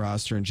young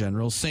roster in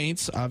general.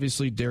 Saints,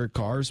 obviously, Derek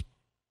Carr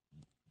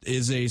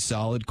is a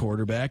solid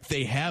quarterback.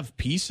 They have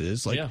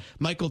pieces.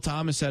 Michael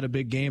Thomas had a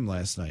big game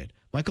last night.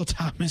 Michael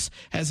Thomas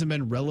hasn't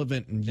been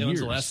relevant in years. When's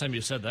the last time you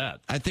said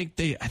that? I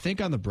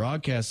think on the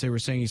broadcast they were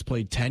saying he's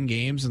played 10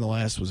 games in the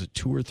last, was it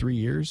 2 or 3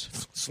 years?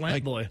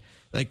 Slant boy.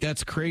 Like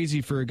that's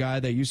crazy for a guy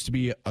that used to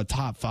be a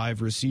top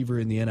 5 receiver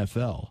in the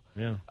NFL.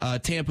 Yeah.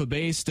 Tampa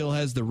Bay still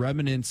has the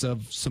remnants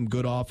of some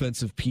good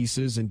offensive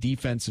pieces and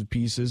defensive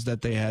pieces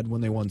that they had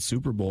when they won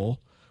Super Bowl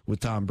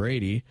with Tom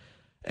Brady.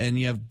 And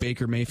you have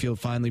Baker Mayfield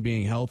finally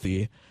being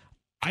healthy.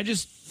 I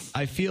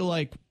feel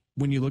like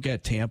when you look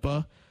at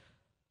Tampa,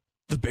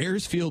 the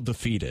Bears feel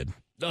defeated.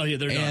 Oh, yeah,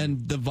 they're done.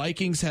 And the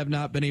Vikings have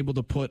not been able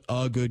to put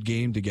a good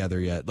game together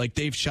yet. Like,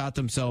 they've shot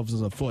themselves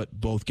in the foot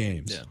both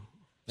games. Yeah.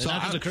 And so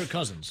not Kirk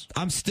Cousins.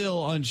 I'm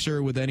still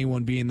unsure with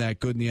anyone being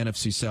that good in the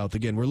NFC South.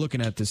 Again, we're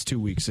looking at this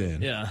 2 weeks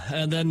in. Yeah,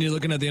 and then you're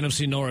looking at the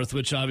NFC North,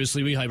 which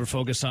obviously we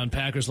hyper-focus on.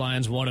 Packers,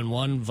 Lions,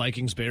 1-1.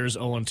 Vikings, Bears,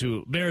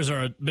 0-2. Bears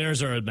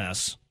are a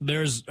mess.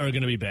 Bears are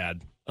going to be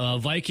bad.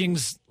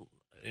 Vikings,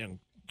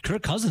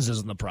 Kirk Cousins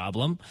isn't the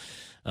problem.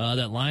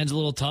 That line's a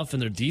little tough,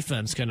 and their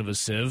defense kind of a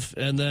sieve.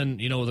 And then,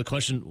 the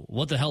question,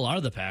 what the hell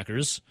are the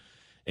Packers?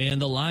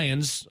 And the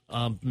Lions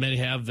may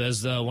have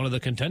as one of the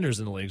contenders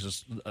in the league.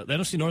 The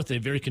NFC North, a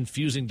very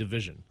confusing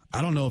division.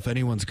 I don't know if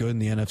anyone's good in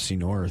the NFC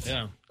North.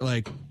 Yeah.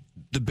 Like,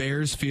 the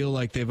Bears feel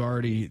like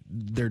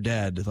they're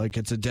dead. Like,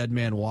 it's a dead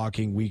man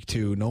walking week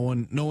 2. No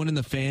one in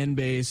the fan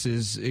base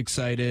is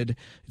excited.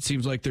 It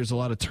seems like there's a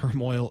lot of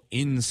turmoil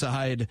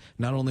inside,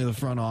 not only the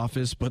front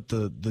office, but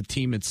the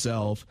team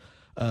itself.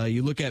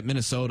 You look at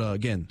Minnesota,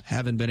 again,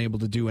 haven't been able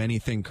to do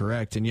anything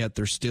correct, and yet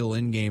they're still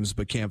in games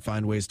but can't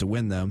find ways to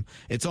win them.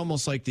 It's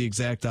almost like the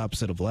exact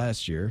opposite of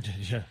last year.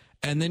 Yeah.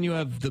 And then you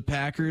have the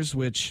Packers,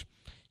 which,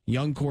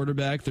 young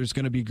quarterback, there's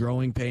going to be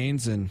growing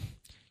pains, and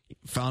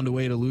found a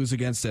way to lose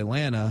against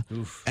Atlanta.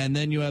 Oof. And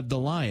then you have the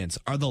Lions.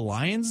 Are the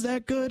Lions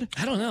that good?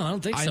 I don't know. I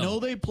don't think so.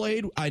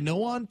 I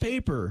know on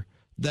paper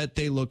that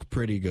they look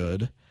pretty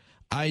good.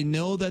 I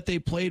know that they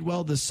played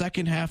well the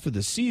second half of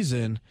the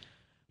season.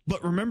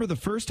 But remember the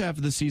first half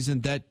of the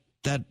season, that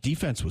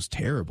defense was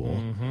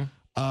terrible.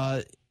 Mm-hmm.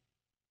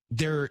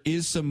 There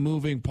is some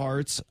moving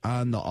parts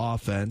on the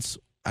offense.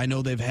 I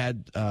know they've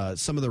had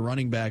some of the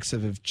running backs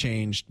have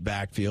changed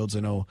backfields.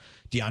 I know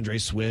DeAndre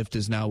Swift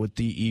is now with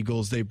the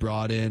Eagles. They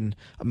brought in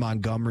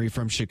Montgomery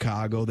from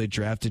Chicago. They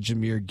drafted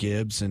Jahmyr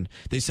Gibbs, and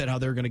they said how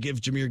they're going to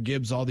give Jahmyr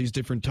Gibbs all these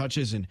different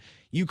touches, and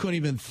you couldn't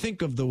even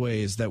think of the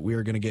ways that we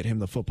were going to get him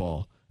the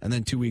football. And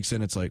then 2 weeks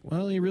in, it's like,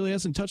 well, he really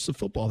hasn't touched the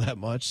football that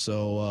much,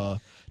 so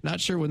not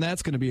sure when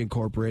that's going to be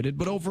incorporated.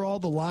 But overall,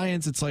 the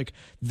Lions, it's like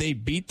they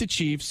beat the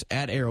Chiefs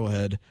at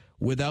Arrowhead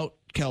without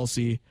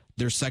Kelsey,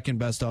 their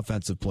second-best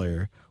offensive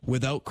player,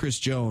 without Chris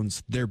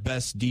Jones, their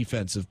best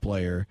defensive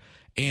player,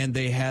 and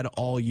they had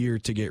all year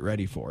to get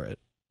ready for it,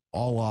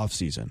 all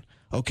offseason.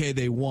 Okay,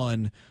 they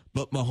won,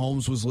 but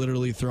Mahomes was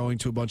literally throwing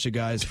to a bunch of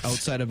guys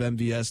outside of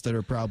MVS that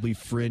are probably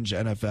fringe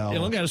NFL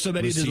one guy was so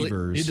bad he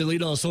receivers.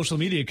 delete all the social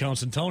media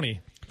accounts and Tony.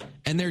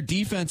 And their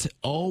defense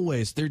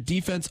always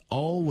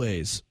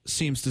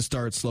seems to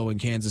start slow in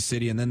Kansas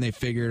City, and then they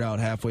figure it out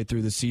halfway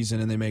through the season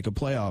and they make a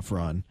playoff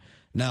run.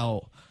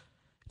 Now,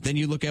 then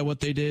you look at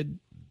what they did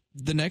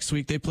the next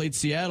week. They played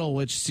Seattle,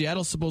 which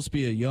Seattle's supposed to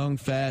be a young,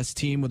 fast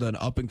team with an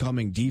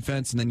up-and-coming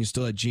defense, and then you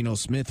still had Geno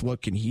Smith.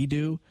 What can he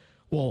do?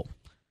 Well,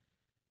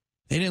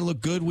 They didn't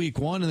look good week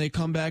 1, and they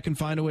come back and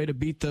find a way to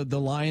beat the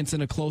Lions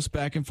in a close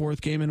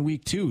back-and-forth game in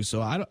week 2.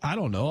 So I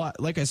don't know.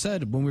 Like I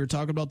said, when we were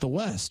talking about the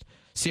West,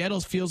 Seattle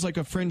feels like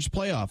a fringe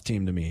playoff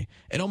team to me.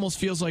 It almost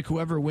feels like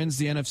whoever wins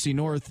the NFC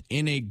North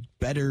in a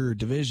better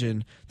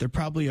division, they're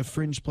probably a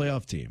fringe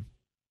playoff team.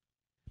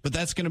 But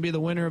that's going to be the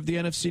winner of the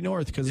NFC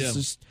North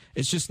because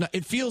it's just not.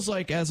 It feels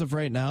like as of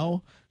right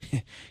now,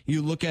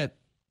 you look at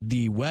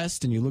the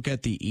West and you look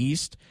at the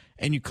East,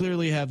 and you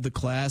clearly have the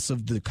class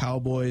of the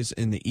Cowboys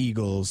and the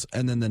Eagles,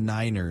 and then the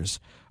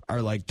Niners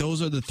are like,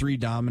 those are the 3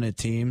 dominant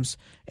teams,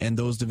 and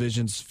those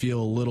divisions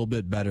feel a little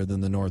bit better than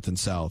the North and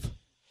South.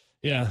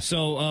 Yeah,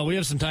 so we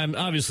have some time.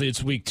 Obviously,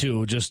 it's week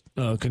 2, just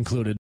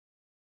concluded.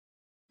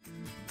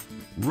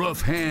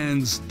 Rough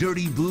hands,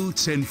 dirty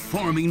boots, and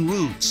farming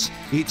roots.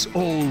 It's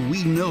all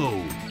we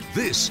know.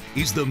 This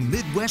is the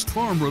Midwest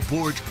Farm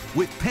Report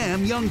with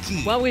Pam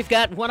Youngkey. Well, we've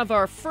got one of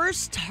our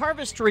first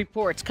harvest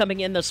reports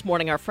coming in this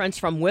morning. Our friends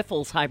from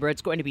Wyffels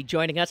Hybrid's going to be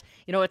joining us.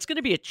 You know, it's going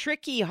to be a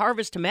tricky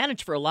harvest to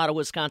manage for a lot of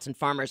Wisconsin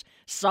farmers.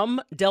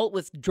 Some dealt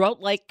with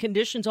drought-like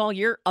conditions all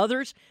year.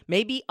 Others,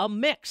 maybe a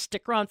mix.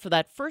 Stick around for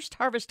that first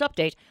harvest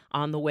update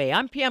on the way.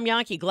 I'm Pam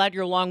Youngkey. Glad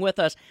you're along with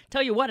us.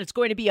 Tell you what, it's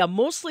going to be a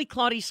mostly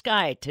cloudy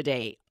sky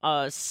today.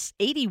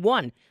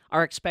 81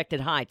 our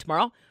expected high.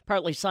 Tomorrow,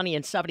 partly sunny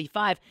and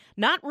 75.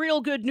 Not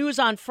real good news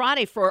on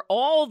Friday for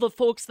all the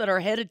folks that are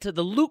headed to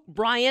the Luke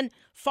Bryan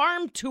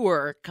Farm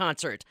Tour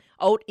concert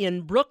out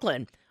in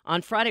Brooklyn.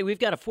 On Friday, we've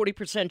got a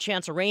 40%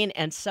 chance of rain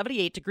and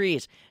 78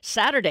 degrees.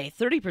 Saturday,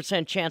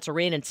 30% chance of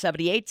rain and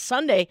 78.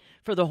 Sunday,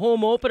 for the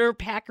home opener,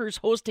 Packers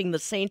hosting the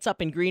Saints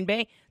up in Green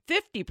Bay,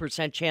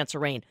 50% chance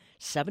of rain,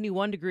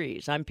 71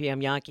 degrees. I'm Pam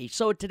Youngkey.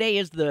 So today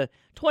is the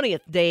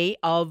 20th day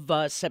of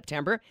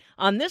September.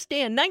 On this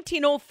day in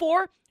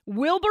 1904,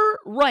 Wilbur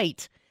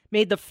Wright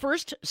made the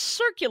first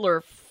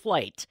circular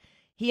flight.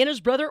 He and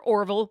his brother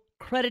Orville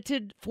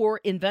credited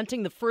for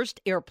inventing the first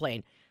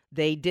airplane.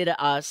 They did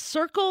a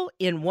circle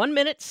in 1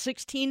 minute,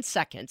 16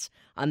 seconds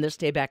on this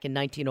day back in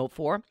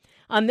 1904.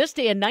 On this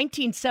day in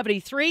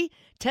 1973,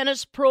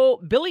 tennis pro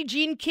Billie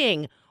Jean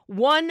King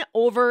won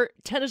over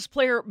tennis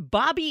player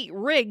Bobby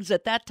Riggs.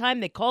 At that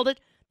time, they called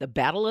it the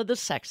Battle of the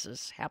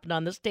Sexes. Happened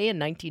on this day in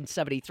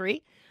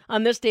 1973.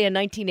 On this day in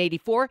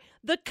 1984,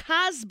 The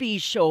Cosby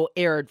Show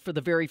aired for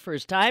the very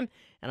first time.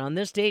 And on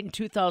this date in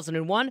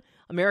 2001,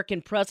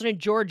 American President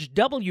George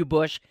W.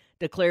 Bush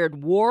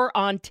declared war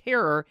on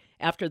terror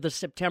after the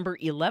September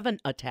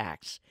 11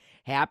 attacks.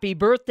 Happy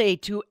birthday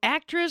to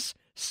actress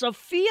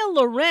Sophia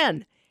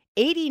Loren,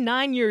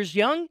 89 years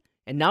young,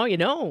 and now you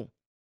know.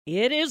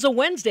 It is a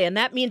Wednesday, and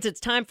that means it's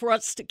time for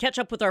us to catch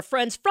up with our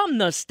friends from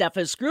the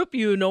Steffes Group.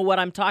 You know what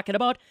I'm talking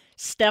about.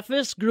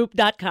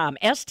 SteffesGroup.com.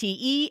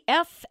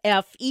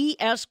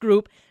 STEFFES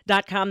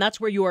Group.com. That's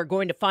where you are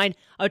going to find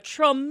a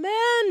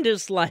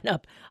tremendous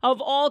lineup of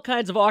all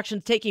kinds of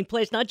auctions taking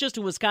place, not just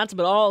in Wisconsin,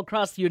 but all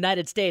across the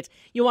United States.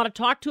 You want to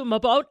talk to them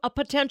about a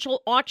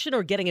potential auction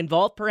or getting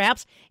involved,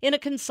 perhaps, in a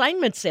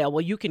consignment sale.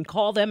 Well, you can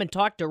call them and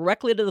talk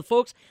directly to the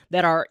folks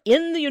that are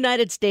in the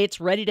United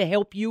States ready to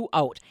help you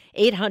out.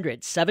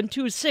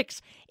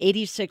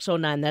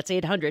 800-726-8609. That's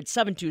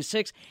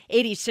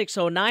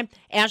 800-726-8609.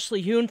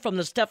 Ashley Hune from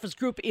the Steffes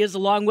Group is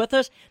along with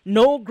us.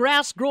 No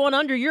grass growing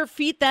under your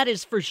feet, that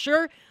is for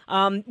sure.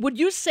 Would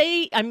you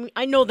say,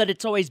 I know that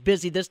it's always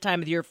busy this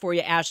time of the year for you,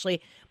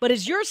 Ashley, but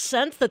is your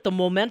sense that the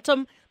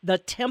momentum, the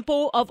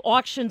tempo of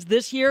auctions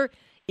this year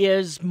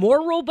is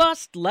more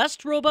robust, less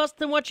robust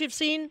than what you've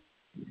seen?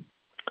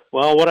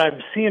 Well, what I'm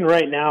seeing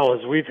right now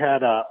is we've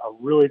had a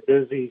really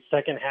busy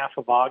second half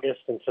of August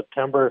and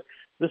September.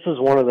 This is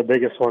one of the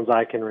biggest ones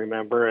I can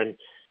remember. And,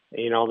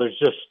 you know, there's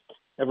just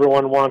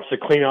everyone wants to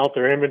clean out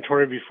their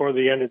inventory before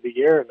the end of the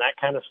year, and that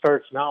kind of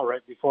starts now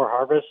right before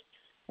harvest.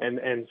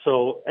 And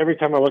so every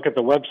time I look at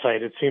the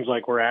website, it seems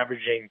like we're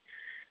averaging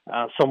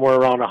somewhere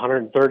around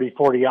 130,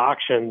 40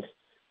 auctions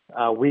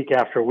week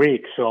after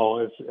week. So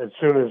as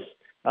soon as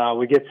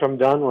we get some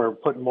done, we're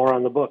putting more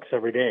on the books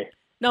every day.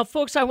 Now,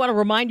 folks, I want to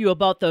remind you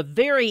about the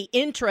very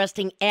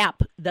interesting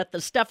app that the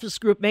Steffes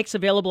Group makes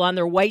available on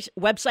their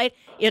website.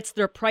 It's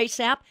their price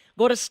app.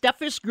 Go to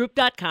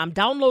SteffesGroup.com,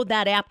 download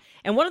that app.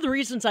 And one of the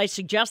reasons I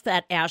suggest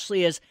that,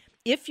 Ashley, is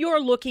if you're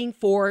looking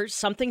for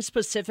something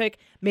specific,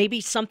 maybe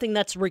something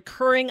that's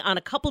recurring on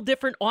a couple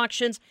different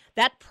auctions,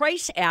 that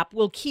price app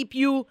will keep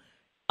you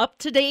up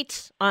to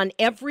date on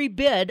every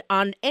bid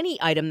on any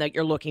item that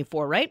you're looking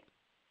for, right?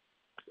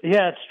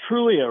 Yeah, it's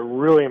truly a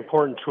really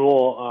important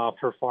tool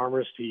for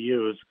farmers to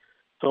use.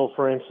 So,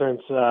 for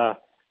instance,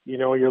 you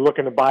know, you're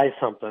looking to buy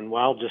something.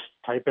 Well, just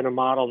type in a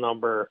model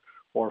number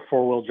or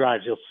four-wheel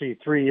drives. You'll see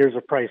 3 years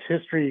of price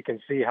history. You can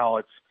see how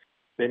it's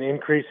been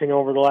increasing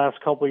over the last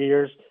couple of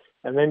years.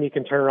 And then you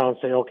can turn around and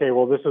say, okay,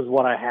 well, this is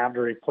what I have to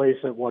replace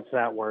it. What's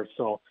that worth?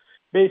 So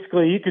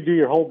basically, you could do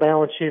your whole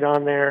balance sheet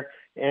on there,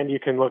 and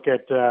you can look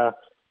at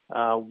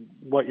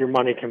what your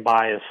money can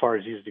buy as far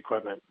as used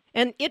equipment.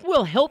 And it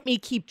will help me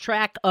keep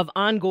track of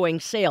ongoing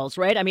sales,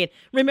 right? I mean,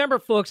 remember,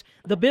 folks,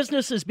 the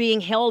business is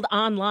being held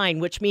online,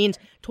 which means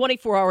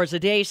 24 hours a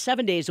day,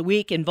 7 days a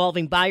week,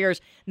 involving buyers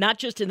not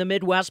just in the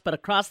Midwest, but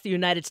across the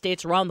United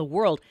States, around the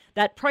world.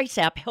 That Price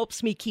app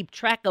helps me keep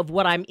track of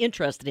what I'm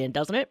interested in,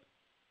 doesn't it?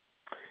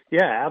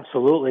 Yeah,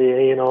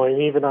 absolutely. You know,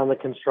 and even on the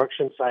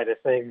construction side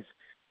of things,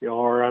 you know,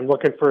 or I'm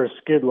looking for a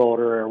skid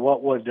loader, or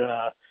what would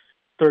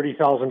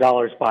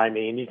 $30,000 buy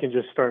me? And you can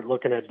just start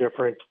looking at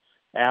different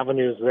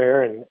avenues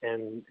there and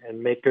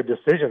make good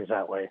decisions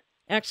that way.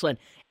 Excellent.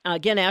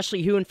 Again,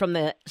 Ashley Hewen from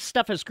the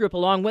Steffes Group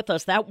along with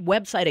us. That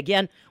website,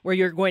 again, where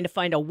you're going to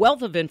find a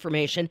wealth of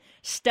information,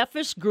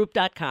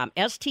 steffesgroup.com,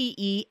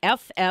 STEFFES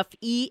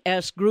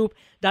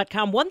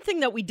group.com. One thing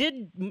that we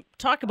did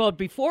talk about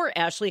before,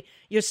 Ashley,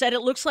 you said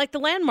it looks like the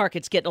land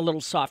market's getting a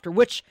little softer,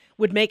 which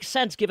would make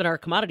sense given our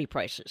commodity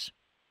prices.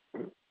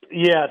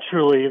 Yeah,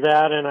 truly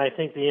that, and I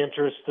think the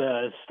interest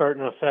is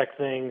starting to affect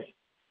things,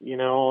 you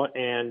know,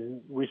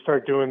 and we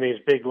start doing these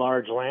big,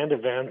 large land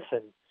events,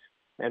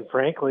 and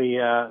frankly,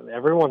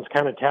 everyone's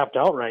kind of tapped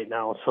out right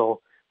now. So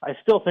I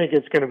still think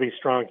it's going to be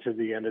strong to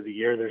the end of the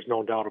year. There's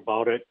no doubt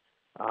about it.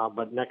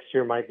 But next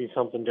year might be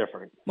something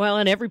different. Well,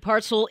 and every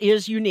parcel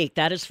is unique,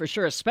 that is for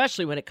sure,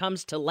 especially when it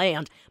comes to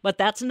land. But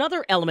that's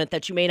another element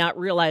that you may not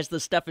realize the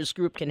Steffes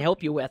Group can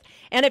help you with.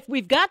 And if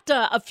we've got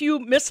a few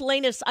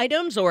miscellaneous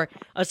items, or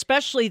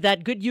especially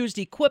that good used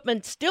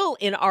equipment still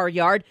in our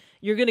yard,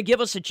 you're going to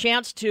give us a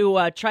chance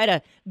to try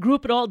to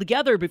group it all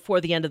together before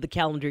the end of the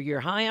calendar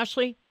year. Huh,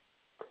 Ashley?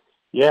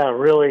 Yeah,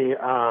 really.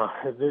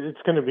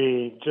 It's going to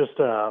be just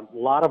a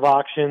lot of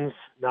auctions,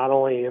 not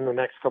only in the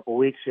next couple of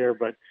weeks here,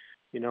 but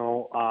you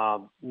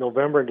know,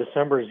 November and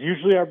December is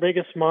usually our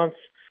biggest months,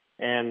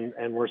 and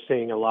we're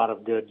seeing a lot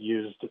of good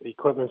used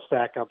equipment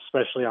stack up,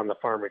 especially on the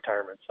farm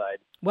retirement side.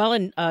 Well,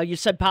 and you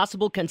said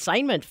possible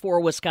consignment for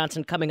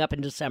Wisconsin coming up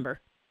in December.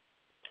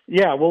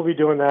 Yeah, we'll be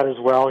doing that as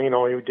well. You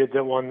know, we did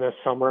that one this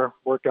summer,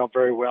 worked out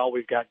very well.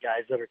 We've got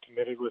guys that are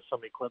committed with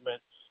some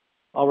equipment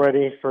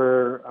already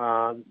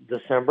for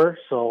December.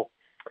 So,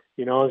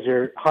 you know, as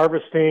you're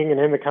harvesting and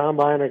in the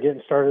combine or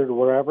getting started or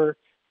wherever,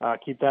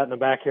 keep that in the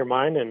back of your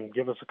mind and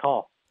give us a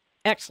call.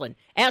 Excellent.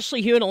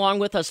 Ashley Hewen along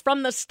with us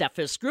from the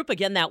Steffes Group.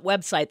 Again, that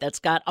website that's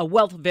got a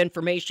wealth of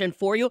information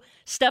for you,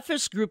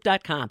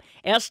 steffesgroup.com,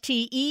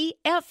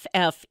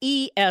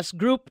 STEFFES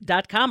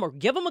group.com, or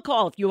give them a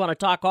call if you want to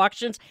talk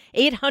auctions,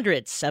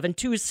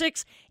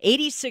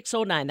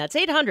 800-726-8609. That's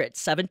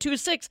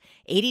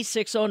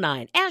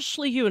 800-726-8609.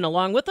 Ashley Hewen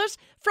along with us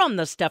from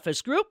the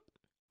Steffes Group.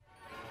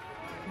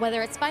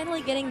 Whether it's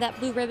finally getting that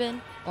blue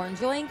ribbon or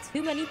enjoying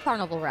too many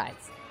carnival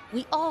rides,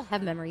 we all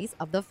have memories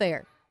of the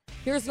fair.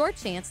 Here's your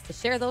chance to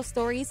share those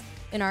stories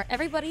in our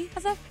Everybody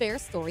Has a Fair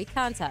Story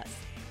contest.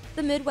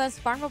 The Midwest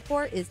Farm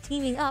Report is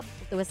teaming up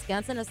with the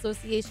Wisconsin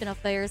Association of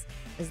Fairs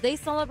as they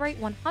celebrate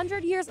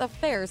 100 years of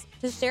fairs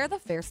to share the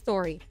fair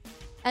story.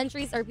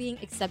 Entries are being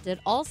accepted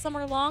all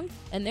summer long,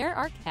 and there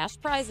are cash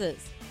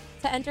prizes.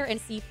 To enter and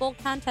see full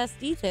contest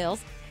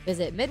details,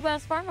 visit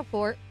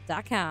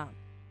MidwestFarmReport.com.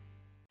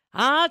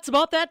 It's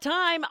about that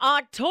time,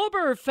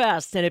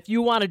 Oktoberfest. And if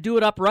you want to do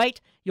it up right,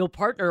 you'll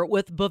partner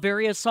with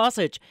Bavaria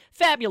Sausage.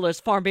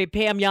 Fabulous Farm Babe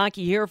Pam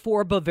Yankee here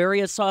for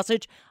Bavaria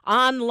Sausage.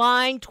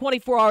 Online,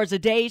 24 hours a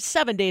day,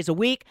 7 days a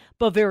week.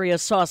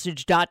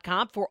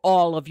 BavariaSausage.com for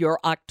all of your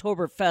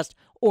Oktoberfest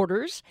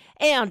orders.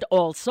 And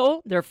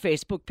also their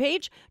Facebook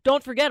page.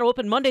 Don't forget,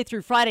 open Monday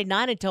through Friday,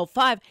 9 until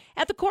 5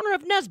 at the corner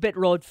of Nesbitt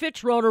Road,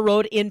 Fitch-Rona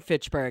Road in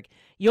Fitchburg.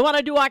 You want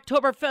to do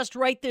Oktoberfest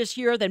right this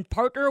year? Then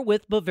partner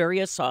with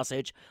Bavaria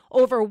Sausage.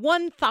 Over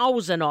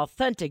 1,000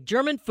 authentic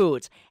German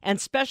foods and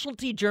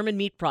specialty German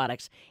meat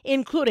products,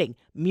 including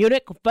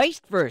Munich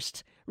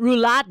Weisswurst,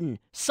 Rouladen,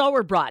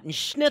 Sauerbraten,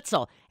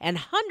 Schnitzel, and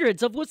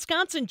hundreds of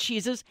Wisconsin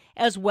cheeses,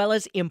 as well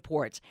as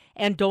imports.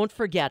 And don't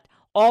forget,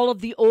 all of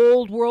the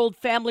old world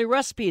family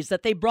recipes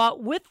that they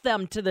brought with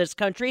them to this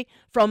country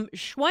from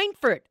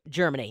Schweinfurt,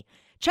 Germany.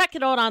 Check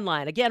it out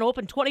online. Again,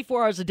 open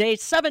 24 hours a day,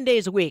 7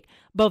 days a week.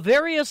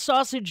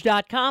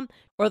 BavariaSausage.com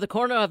or the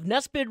corner of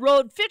Nesbitt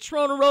Road,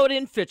 Fitch-Rona Road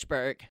in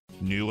Fitchburg.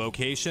 New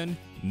location,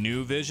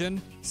 new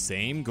vision,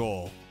 same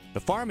goal.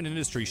 The Farm and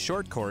Industry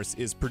Short Course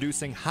is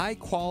producing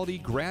high-quality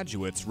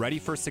graduates ready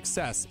for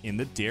success in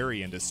the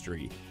dairy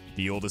industry.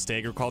 The oldest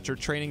agriculture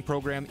training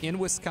program in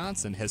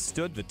Wisconsin has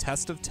stood the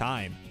test of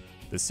time.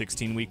 The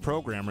 16-week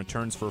program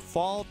returns for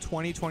fall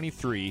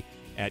 2023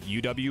 at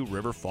UW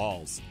River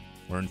Falls.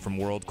 Learn from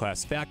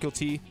world-class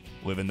faculty,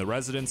 live in the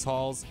residence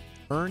halls,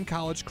 earn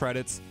college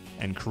credits,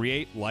 and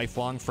create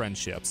lifelong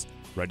friendships.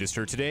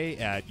 Register today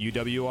at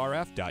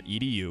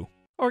uwrf.edu.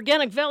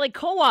 Organic Valley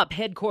Co-op,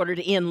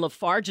 headquartered in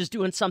Lafarge, is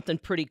doing something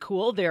pretty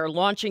cool. They're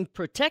launching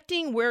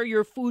Protecting Where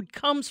Your Food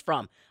Comes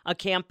From, a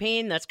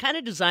campaign that's kind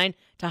of designed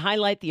to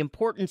highlight the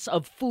importance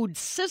of food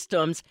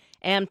systems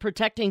and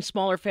protecting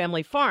smaller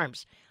family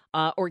farms.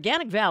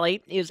 Organic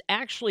Valley is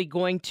actually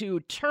going to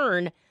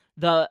turn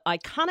the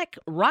iconic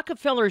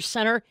Rockefeller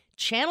Center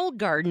Channel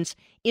Gardens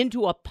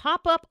into a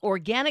pop-up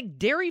organic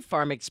dairy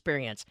farm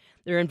experience.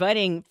 They're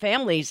inviting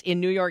families in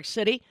New York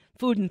City,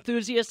 food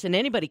enthusiasts, and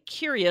anybody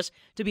curious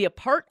to be a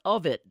part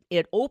of it.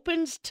 It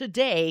opens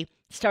today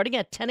starting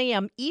at 10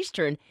 a.m.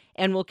 Eastern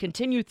and will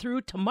continue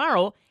through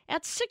tomorrow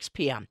at 6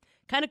 p.m.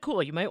 Kind of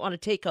cool. You might want to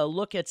take a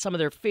look at some of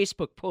their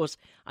Facebook posts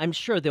I'm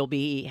sure they'll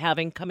be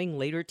having coming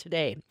later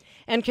today.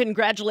 And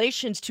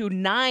congratulations to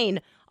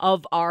 9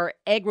 of our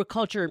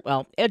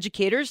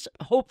educators,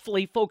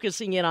 hopefully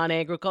focusing in on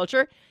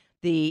agriculture.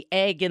 The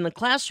Ag in the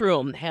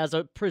Classroom has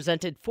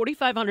presented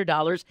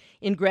 $4,500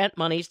 in grant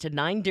monies to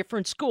 9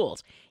 different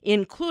schools,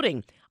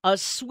 including a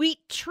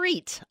sweet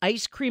treat,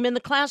 ice cream in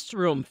the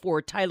classroom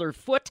for Tyler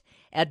Foote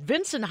at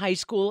Vincent High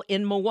School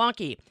in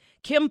Milwaukee.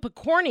 Kim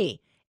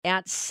Picorni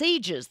at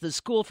SAGES, the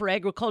School for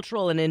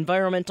Agricultural and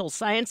Environmental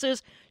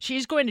Sciences.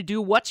 She's going to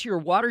do What's Your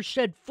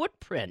Watershed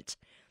Footprint?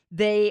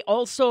 They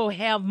also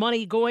have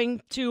money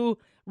going to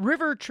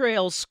River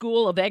Trail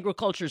School of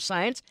Agriculture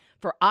Science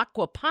for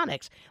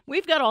aquaponics.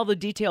 We've got all the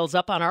details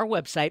up on our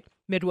website,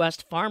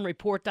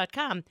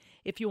 MidwestFarmReport.com,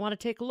 if you want to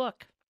take a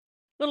look.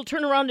 Little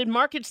turnaround in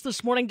markets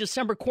this morning.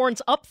 December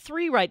corn's up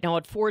 3 right now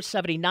at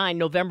 $4.79.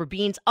 November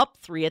beans up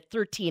 3 at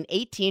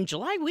 $13.18.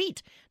 July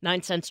wheat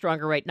 9 cents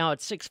stronger right now at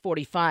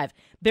 $6.45.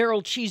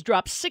 Barrel cheese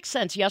dropped 6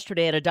 cents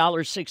yesterday at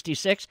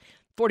 $1.66.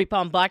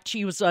 40-pound black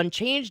cheese was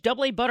unchanged.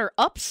 AA butter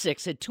up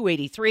 6 at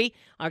 $2.83.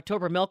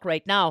 October milk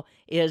right now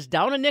is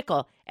down a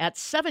nickel at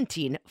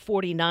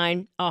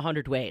 $17.49 a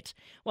hundredweight.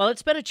 Well,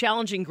 it's been a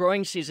challenging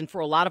growing season for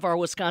a lot of our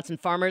Wisconsin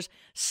farmers.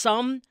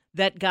 Some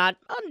that got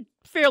a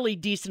fairly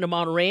decent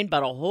amount of rain,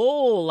 but a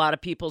whole lot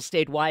of people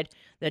statewide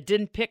that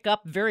didn't pick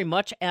up very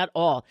much at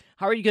all.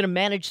 How are you going to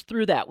manage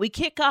through that? We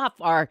kick off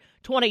our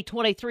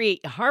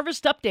 2023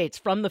 harvest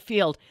updates from the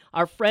field.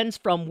 Our friends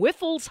from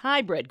Wyffels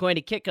Hybrid going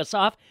to kick us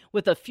off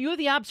with a few of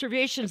the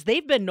observations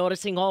they've been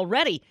noticing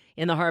already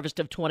in the harvest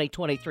of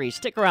 2023.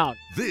 Stick around.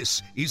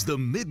 This is the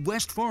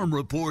Midwest Farm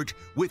Report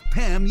with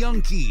Pam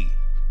Youngkey.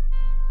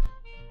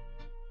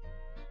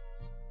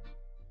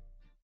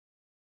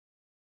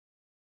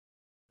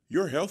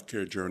 Your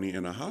healthcare journey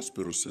in a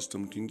hospital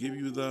system can give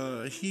you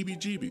the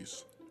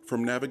heebie-jeebies.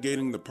 From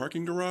navigating the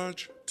parking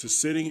garage to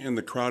sitting in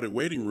the crowded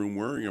waiting room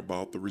worrying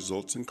about the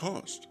results and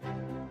cost.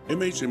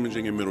 MH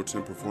Imaging in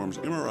Middleton performs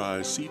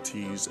MRIs,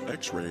 CTs,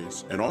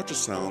 X-rays, and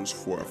ultrasounds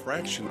for a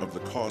fraction of the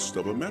cost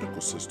of a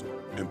medical system.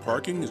 And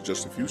parking is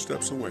just a few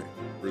steps away.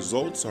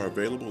 Results are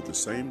available the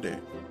same day,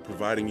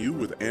 providing you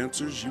with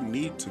answers you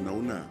need to know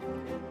now.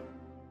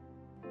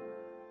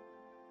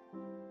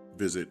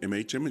 Visit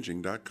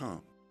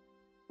mhimaging.com.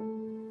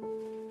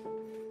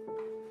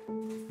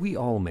 We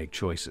all make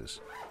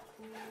choices.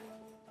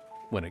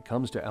 When it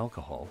comes to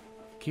alcohol,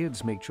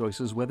 kids make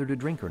choices whether to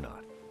drink or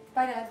not.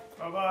 Bye, Dad.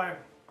 Bye-bye.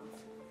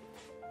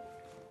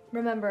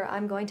 Remember,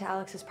 I'm going to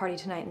Alex's party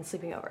tonight and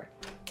sleeping over.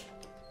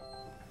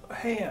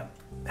 Hey,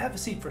 have a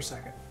seat for a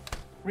second.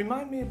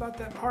 Remind me about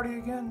that party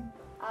again?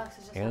 Alex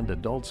is just... And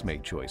adults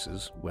make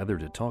choices whether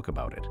to talk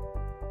about it.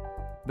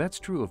 That's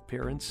true of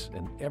parents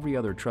and every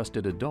other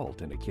trusted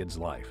adult in a kid's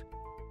life.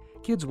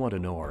 Kids want to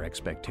know our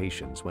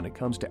expectations when it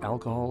comes to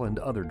alcohol and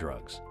other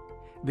drugs.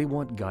 They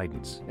want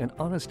guidance and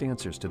honest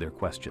answers to their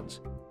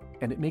questions.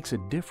 And it makes a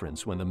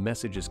difference when the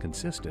message is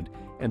consistent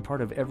and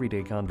part of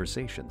everyday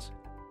conversations.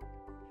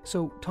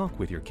 So talk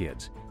with your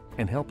kids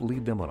and help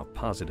lead them on a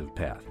positive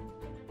path.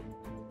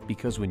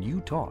 Because when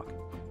you talk,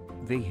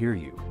 they hear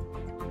you.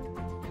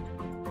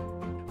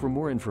 For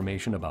more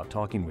information about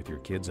talking with your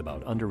kids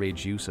about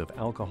underage use of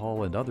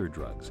alcohol and other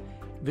drugs,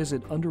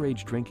 visit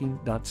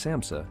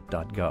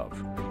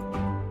underagedrinking.samhsa.gov.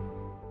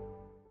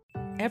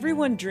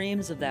 Everyone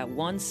dreams of that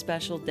one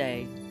special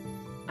day.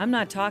 I'm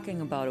not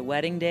talking about a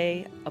wedding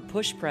day, a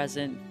push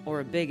present,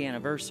 or a big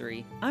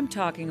anniversary. I'm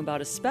talking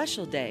about a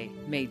special day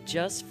made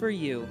just for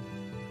you.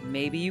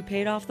 Maybe you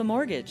paid off the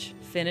mortgage,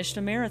 finished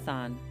a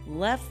marathon,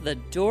 left the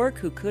dork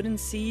who couldn't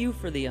see you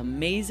for the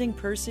amazing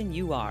person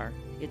you are.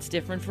 It's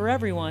different for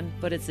everyone,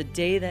 but it's a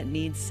day that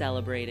needs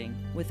celebrating,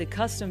 with a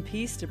custom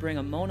piece to bring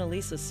a Mona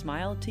Lisa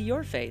smile to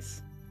your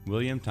face.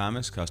 William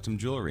Thomas Custom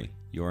Jewelry.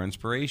 Your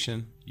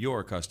inspiration,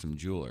 your custom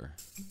jeweler.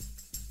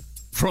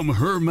 From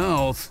her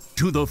mouth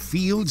to the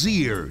field's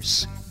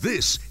ears,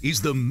 this is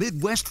the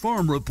Midwest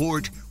Farm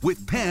Report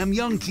with Pam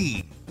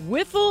Youngkey.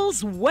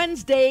 Wyffels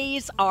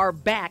Wednesdays are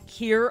back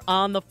here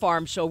on the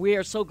Farm Show. We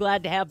are so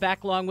glad to have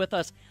back along with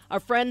us our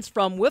friends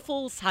from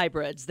Wyffels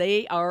Hybrids.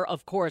 They are,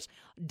 of course,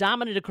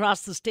 dominant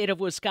across the state of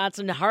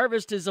Wisconsin.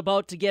 Harvest is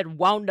about to get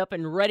wound up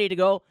and ready to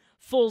go,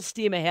 full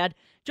steam ahead.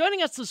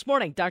 Joining us this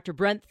morning, Dr.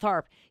 Brent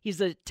Tharp. He's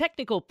the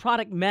technical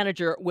product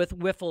manager with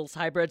Wyffels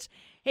Hybrids.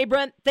 Hey,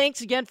 Brent,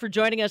 thanks again for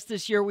joining us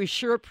this year. We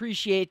sure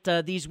appreciate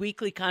these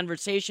weekly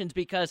conversations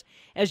because,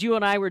 as you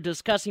and I were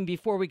discussing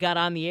before we got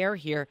on the air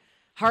here,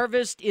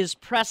 harvest is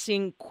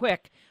pressing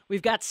quick.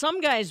 We've got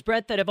some guys,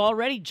 Brett, that have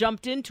already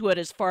jumped into it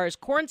as far as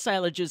corn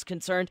silage is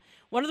concerned.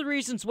 One of the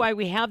reasons why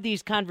we have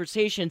these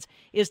conversations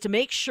is to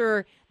make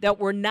sure that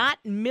we're not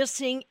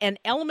missing an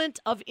element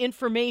of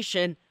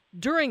information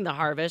during the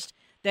harvest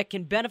that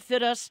can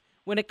benefit us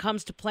when it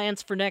comes to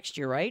plans for next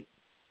year, right?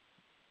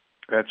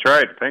 That's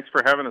right. Thanks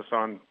for having us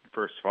on,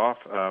 first off.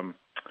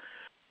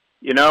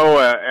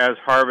 As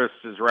harvest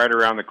is right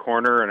around the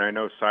corner, and I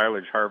know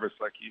silage harvest,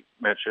 like you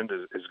mentioned,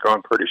 is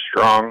going pretty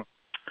strong.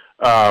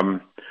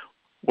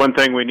 One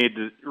thing we need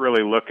to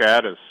really look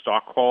at is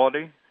stock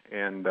quality,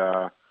 and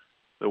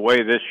the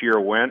way this year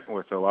went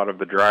with a lot of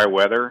the dry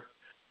weather,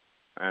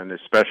 and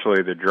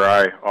especially the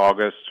dry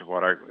August,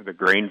 the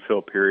grain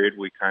fill period,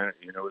 we kind of,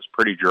 was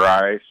pretty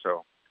dry,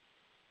 so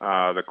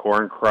the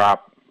corn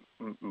crop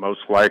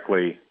most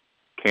likely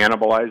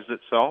cannibalized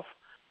itself,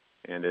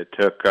 and it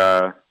took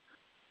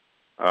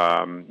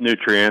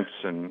nutrients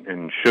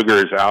and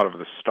sugars out of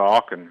the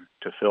stalk and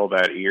to fill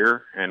that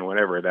ear. And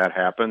whenever that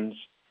happens,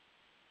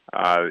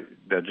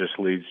 that just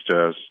leads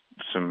to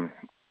some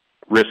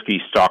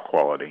risky stalk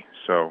quality.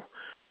 So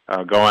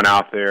going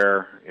out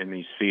there in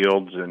these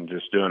fields and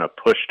just doing a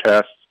push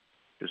test,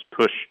 just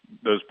push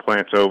those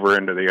plants over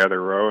into the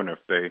other row, and if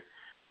they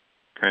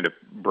kind of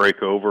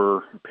break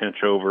over,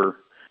 pinch over,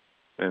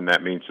 then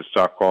that means the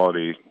stalk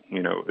quality,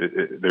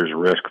 there's a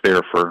risk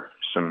there for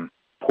some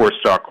poor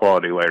stock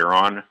quality later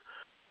on,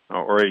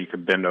 or you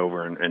could bend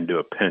over and do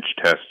a pinch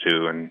test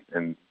too,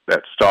 and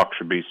that stalk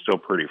should be still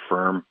pretty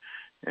firm,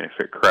 and if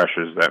it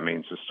crushes, that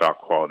means the stalk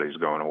quality is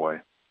going away.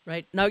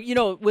 Right. Now,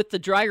 with the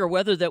drier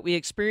weather that we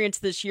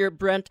experienced this year,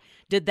 Brent,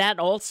 did that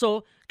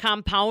also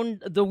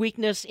compound the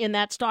weakness in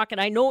that stalk?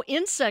 And I know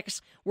insects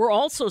were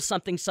also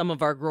something some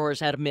of our growers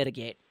had to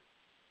mitigate.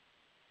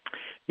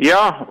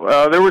 Yeah,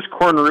 there was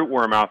corn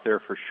rootworm out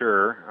there for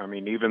sure. I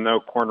mean, even though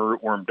corn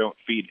rootworm don't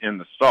feed in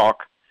the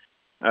stalk,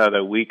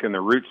 they weaken the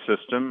root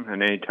system,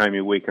 and anytime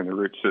you weaken the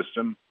root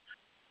system,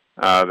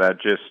 that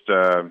just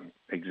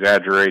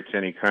exaggerates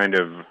any kind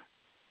of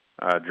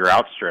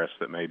drought stress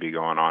that may be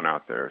going on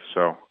out there.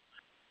 So,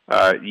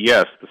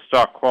 yes, the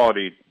stalk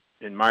quality,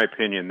 in my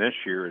opinion, this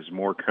year is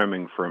more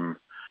coming from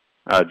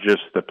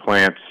just the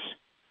plants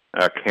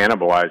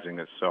cannibalizing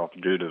itself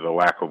due to the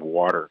lack of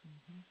water.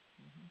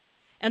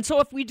 And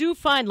so if we do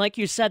find, like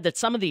you said, that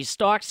some of these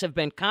stalks have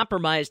been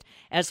compromised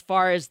as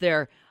far as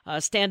their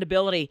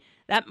standability,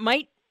 that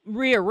might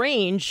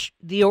rearrange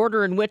the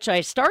order in which I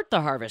start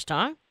the harvest,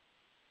 huh?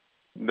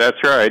 That's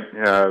right.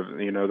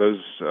 Those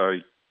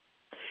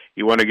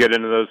you want to get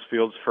into those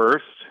fields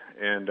first,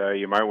 and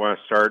you might want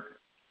to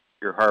start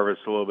your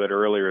harvest a little bit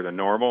earlier than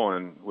normal,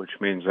 and which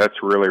means that's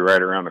really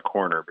right around the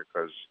corner,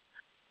 because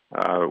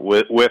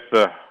with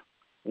the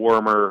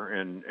warmer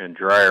and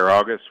drier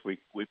August, we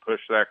push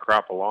that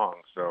crop along.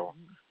 So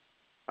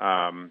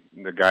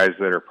the guys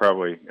that are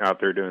probably out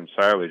there doing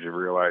silage have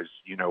realized,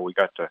 we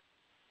got to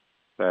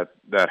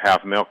that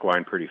half milk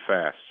line pretty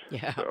fast.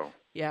 Yeah. So.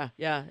 Yeah.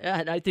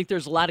 And I think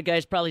there's a lot of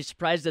guys probably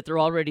surprised that they're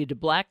already to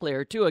black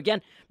layer, too.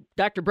 Again,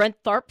 Dr. Brent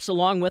Tharp's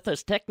along with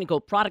us, Technical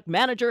Product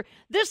Manager.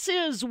 This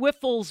is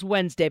Wyffels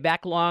Wednesday,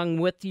 back along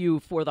with you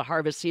for the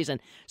harvest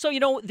season. So,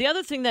 the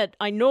other thing that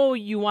I know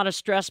you want to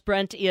stress,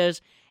 Brent,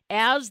 is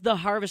as the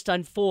harvest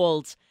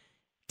unfolds,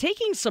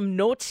 taking some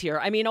notes here.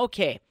 I mean,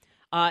 okay,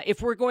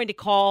 if we're going to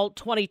call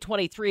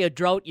 2023 a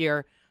drought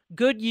year,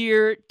 good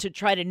year to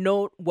try to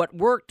note what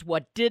worked,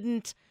 what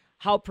didn't,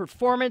 how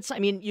performance. I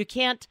mean, you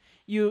can't.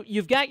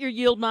 You've got your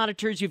yield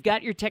monitors, you've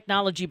got your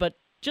technology, but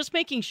just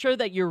making sure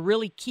that you're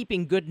really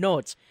keeping good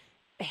notes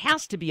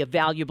has to be a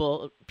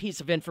valuable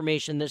piece of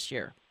information this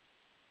year.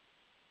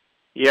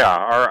 Yeah,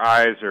 our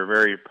eyes are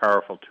very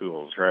powerful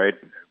tools, right?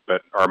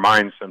 But our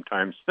minds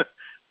sometimes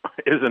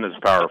isn't as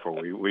powerful.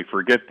 We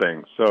forget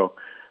things. So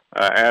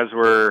I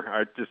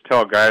just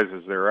tell guys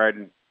as they're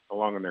riding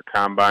along in their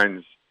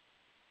combines,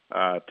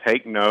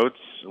 take notes,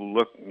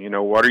 look,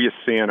 what are you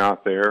seeing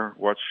out there?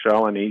 What's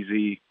shelling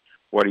easy?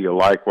 What do you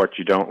like? What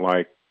you don't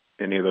like?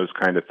 Any of those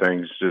kind of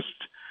things. Just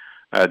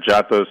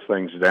jot those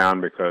things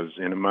down, because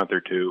in a month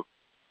or two,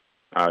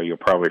 you'll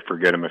probably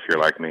forget them if you're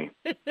like me.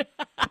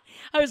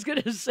 I was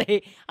going to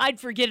say,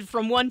 I'd forget it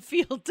from one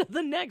field to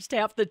the next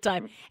half the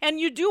time. And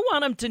you do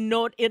want them to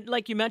note it,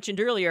 like you mentioned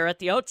earlier at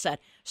the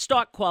outset,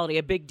 stock quality,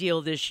 a big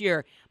deal this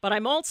year. But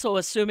I'm also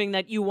assuming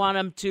that you want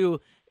them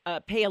to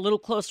pay a little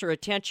closer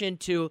attention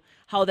to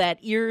how that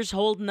ear's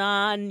holding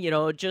on,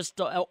 just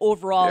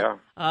overall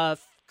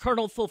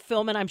kernel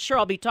fulfillment. I'm sure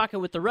I'll be talking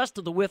with the rest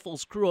of the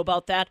Wyffels crew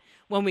about that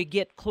when we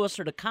get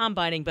closer to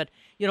combining. But,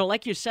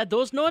 like you said,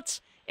 those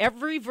notes,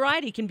 every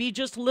variety can be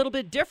just a little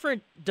bit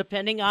different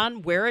depending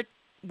on where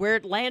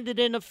it landed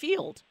in a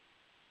field.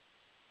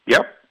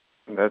 Yep,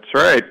 that's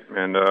right.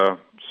 And a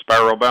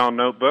spiral-bound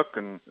notebook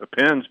and a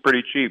pen's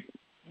pretty cheap.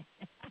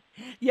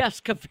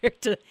 Yes,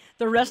 compared to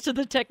the rest of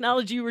the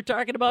technology you were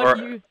talking about,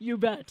 you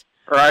bet.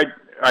 Or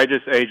I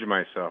just aged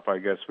myself. I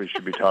guess we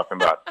should be talking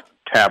about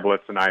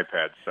tablets and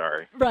iPads,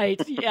 sorry.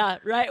 Right, yeah,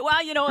 right. Well,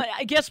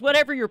 I guess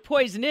whatever your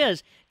poison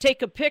is,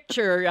 take a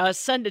picture,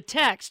 send a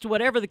text,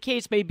 whatever the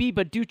case may be,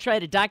 but do try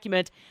to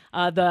document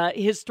the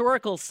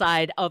historical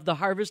side of the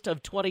harvest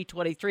of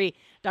 2023.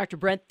 Dr.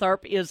 Brent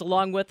Tharp is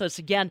along with us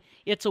again.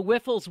 It's a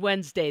Wyffels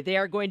Wednesday. They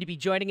are going to be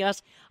joining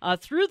us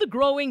through the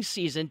growing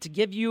season to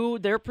give you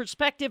their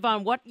perspective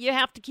on what you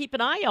have to keep an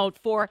eye out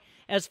for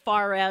as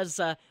far as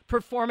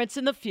performance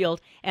in the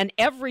field. And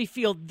every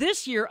field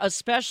this year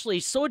especially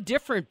so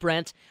different,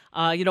 Brent.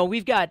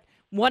 We've got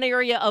one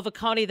area of a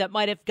county that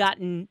might have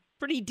gotten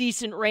pretty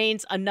decent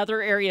rains,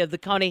 another area of the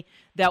county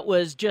that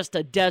was just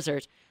a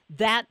desert.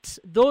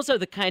 Those are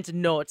the kinds of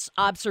notes,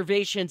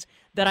 observations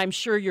that I'm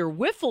sure your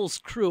Whiffles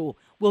crew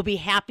will be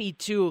happy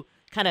to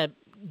kind of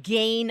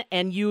gain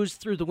and use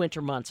through the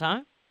winter months,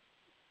 huh?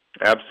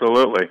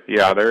 Absolutely.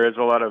 Yeah, there is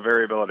a lot of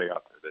variability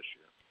out there this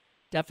year.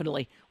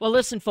 Definitely. Well,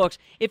 listen, folks,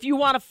 if you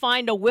want to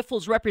find a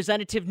Whiffles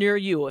representative near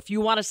you, if you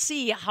want to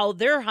see how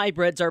their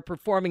hybrids are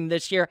performing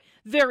this year,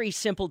 very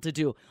simple to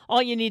do.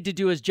 All you need to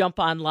do is jump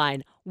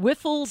online,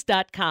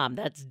 whiffles.com.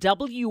 That's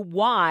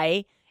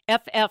WYFFELS.com.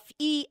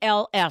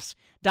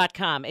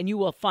 And you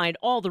will find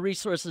all the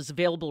resources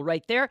available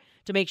right there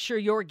to make sure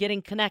you're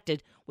getting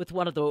connected with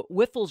one of the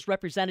Whiffles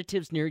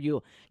representatives near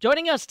you.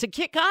 Joining us to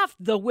kick off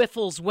the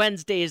Whiffles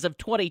Wednesdays of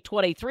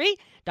 2023,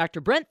 Dr.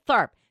 Brent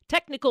Tharp,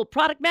 Technical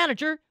Product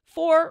Manager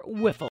for Whiffles.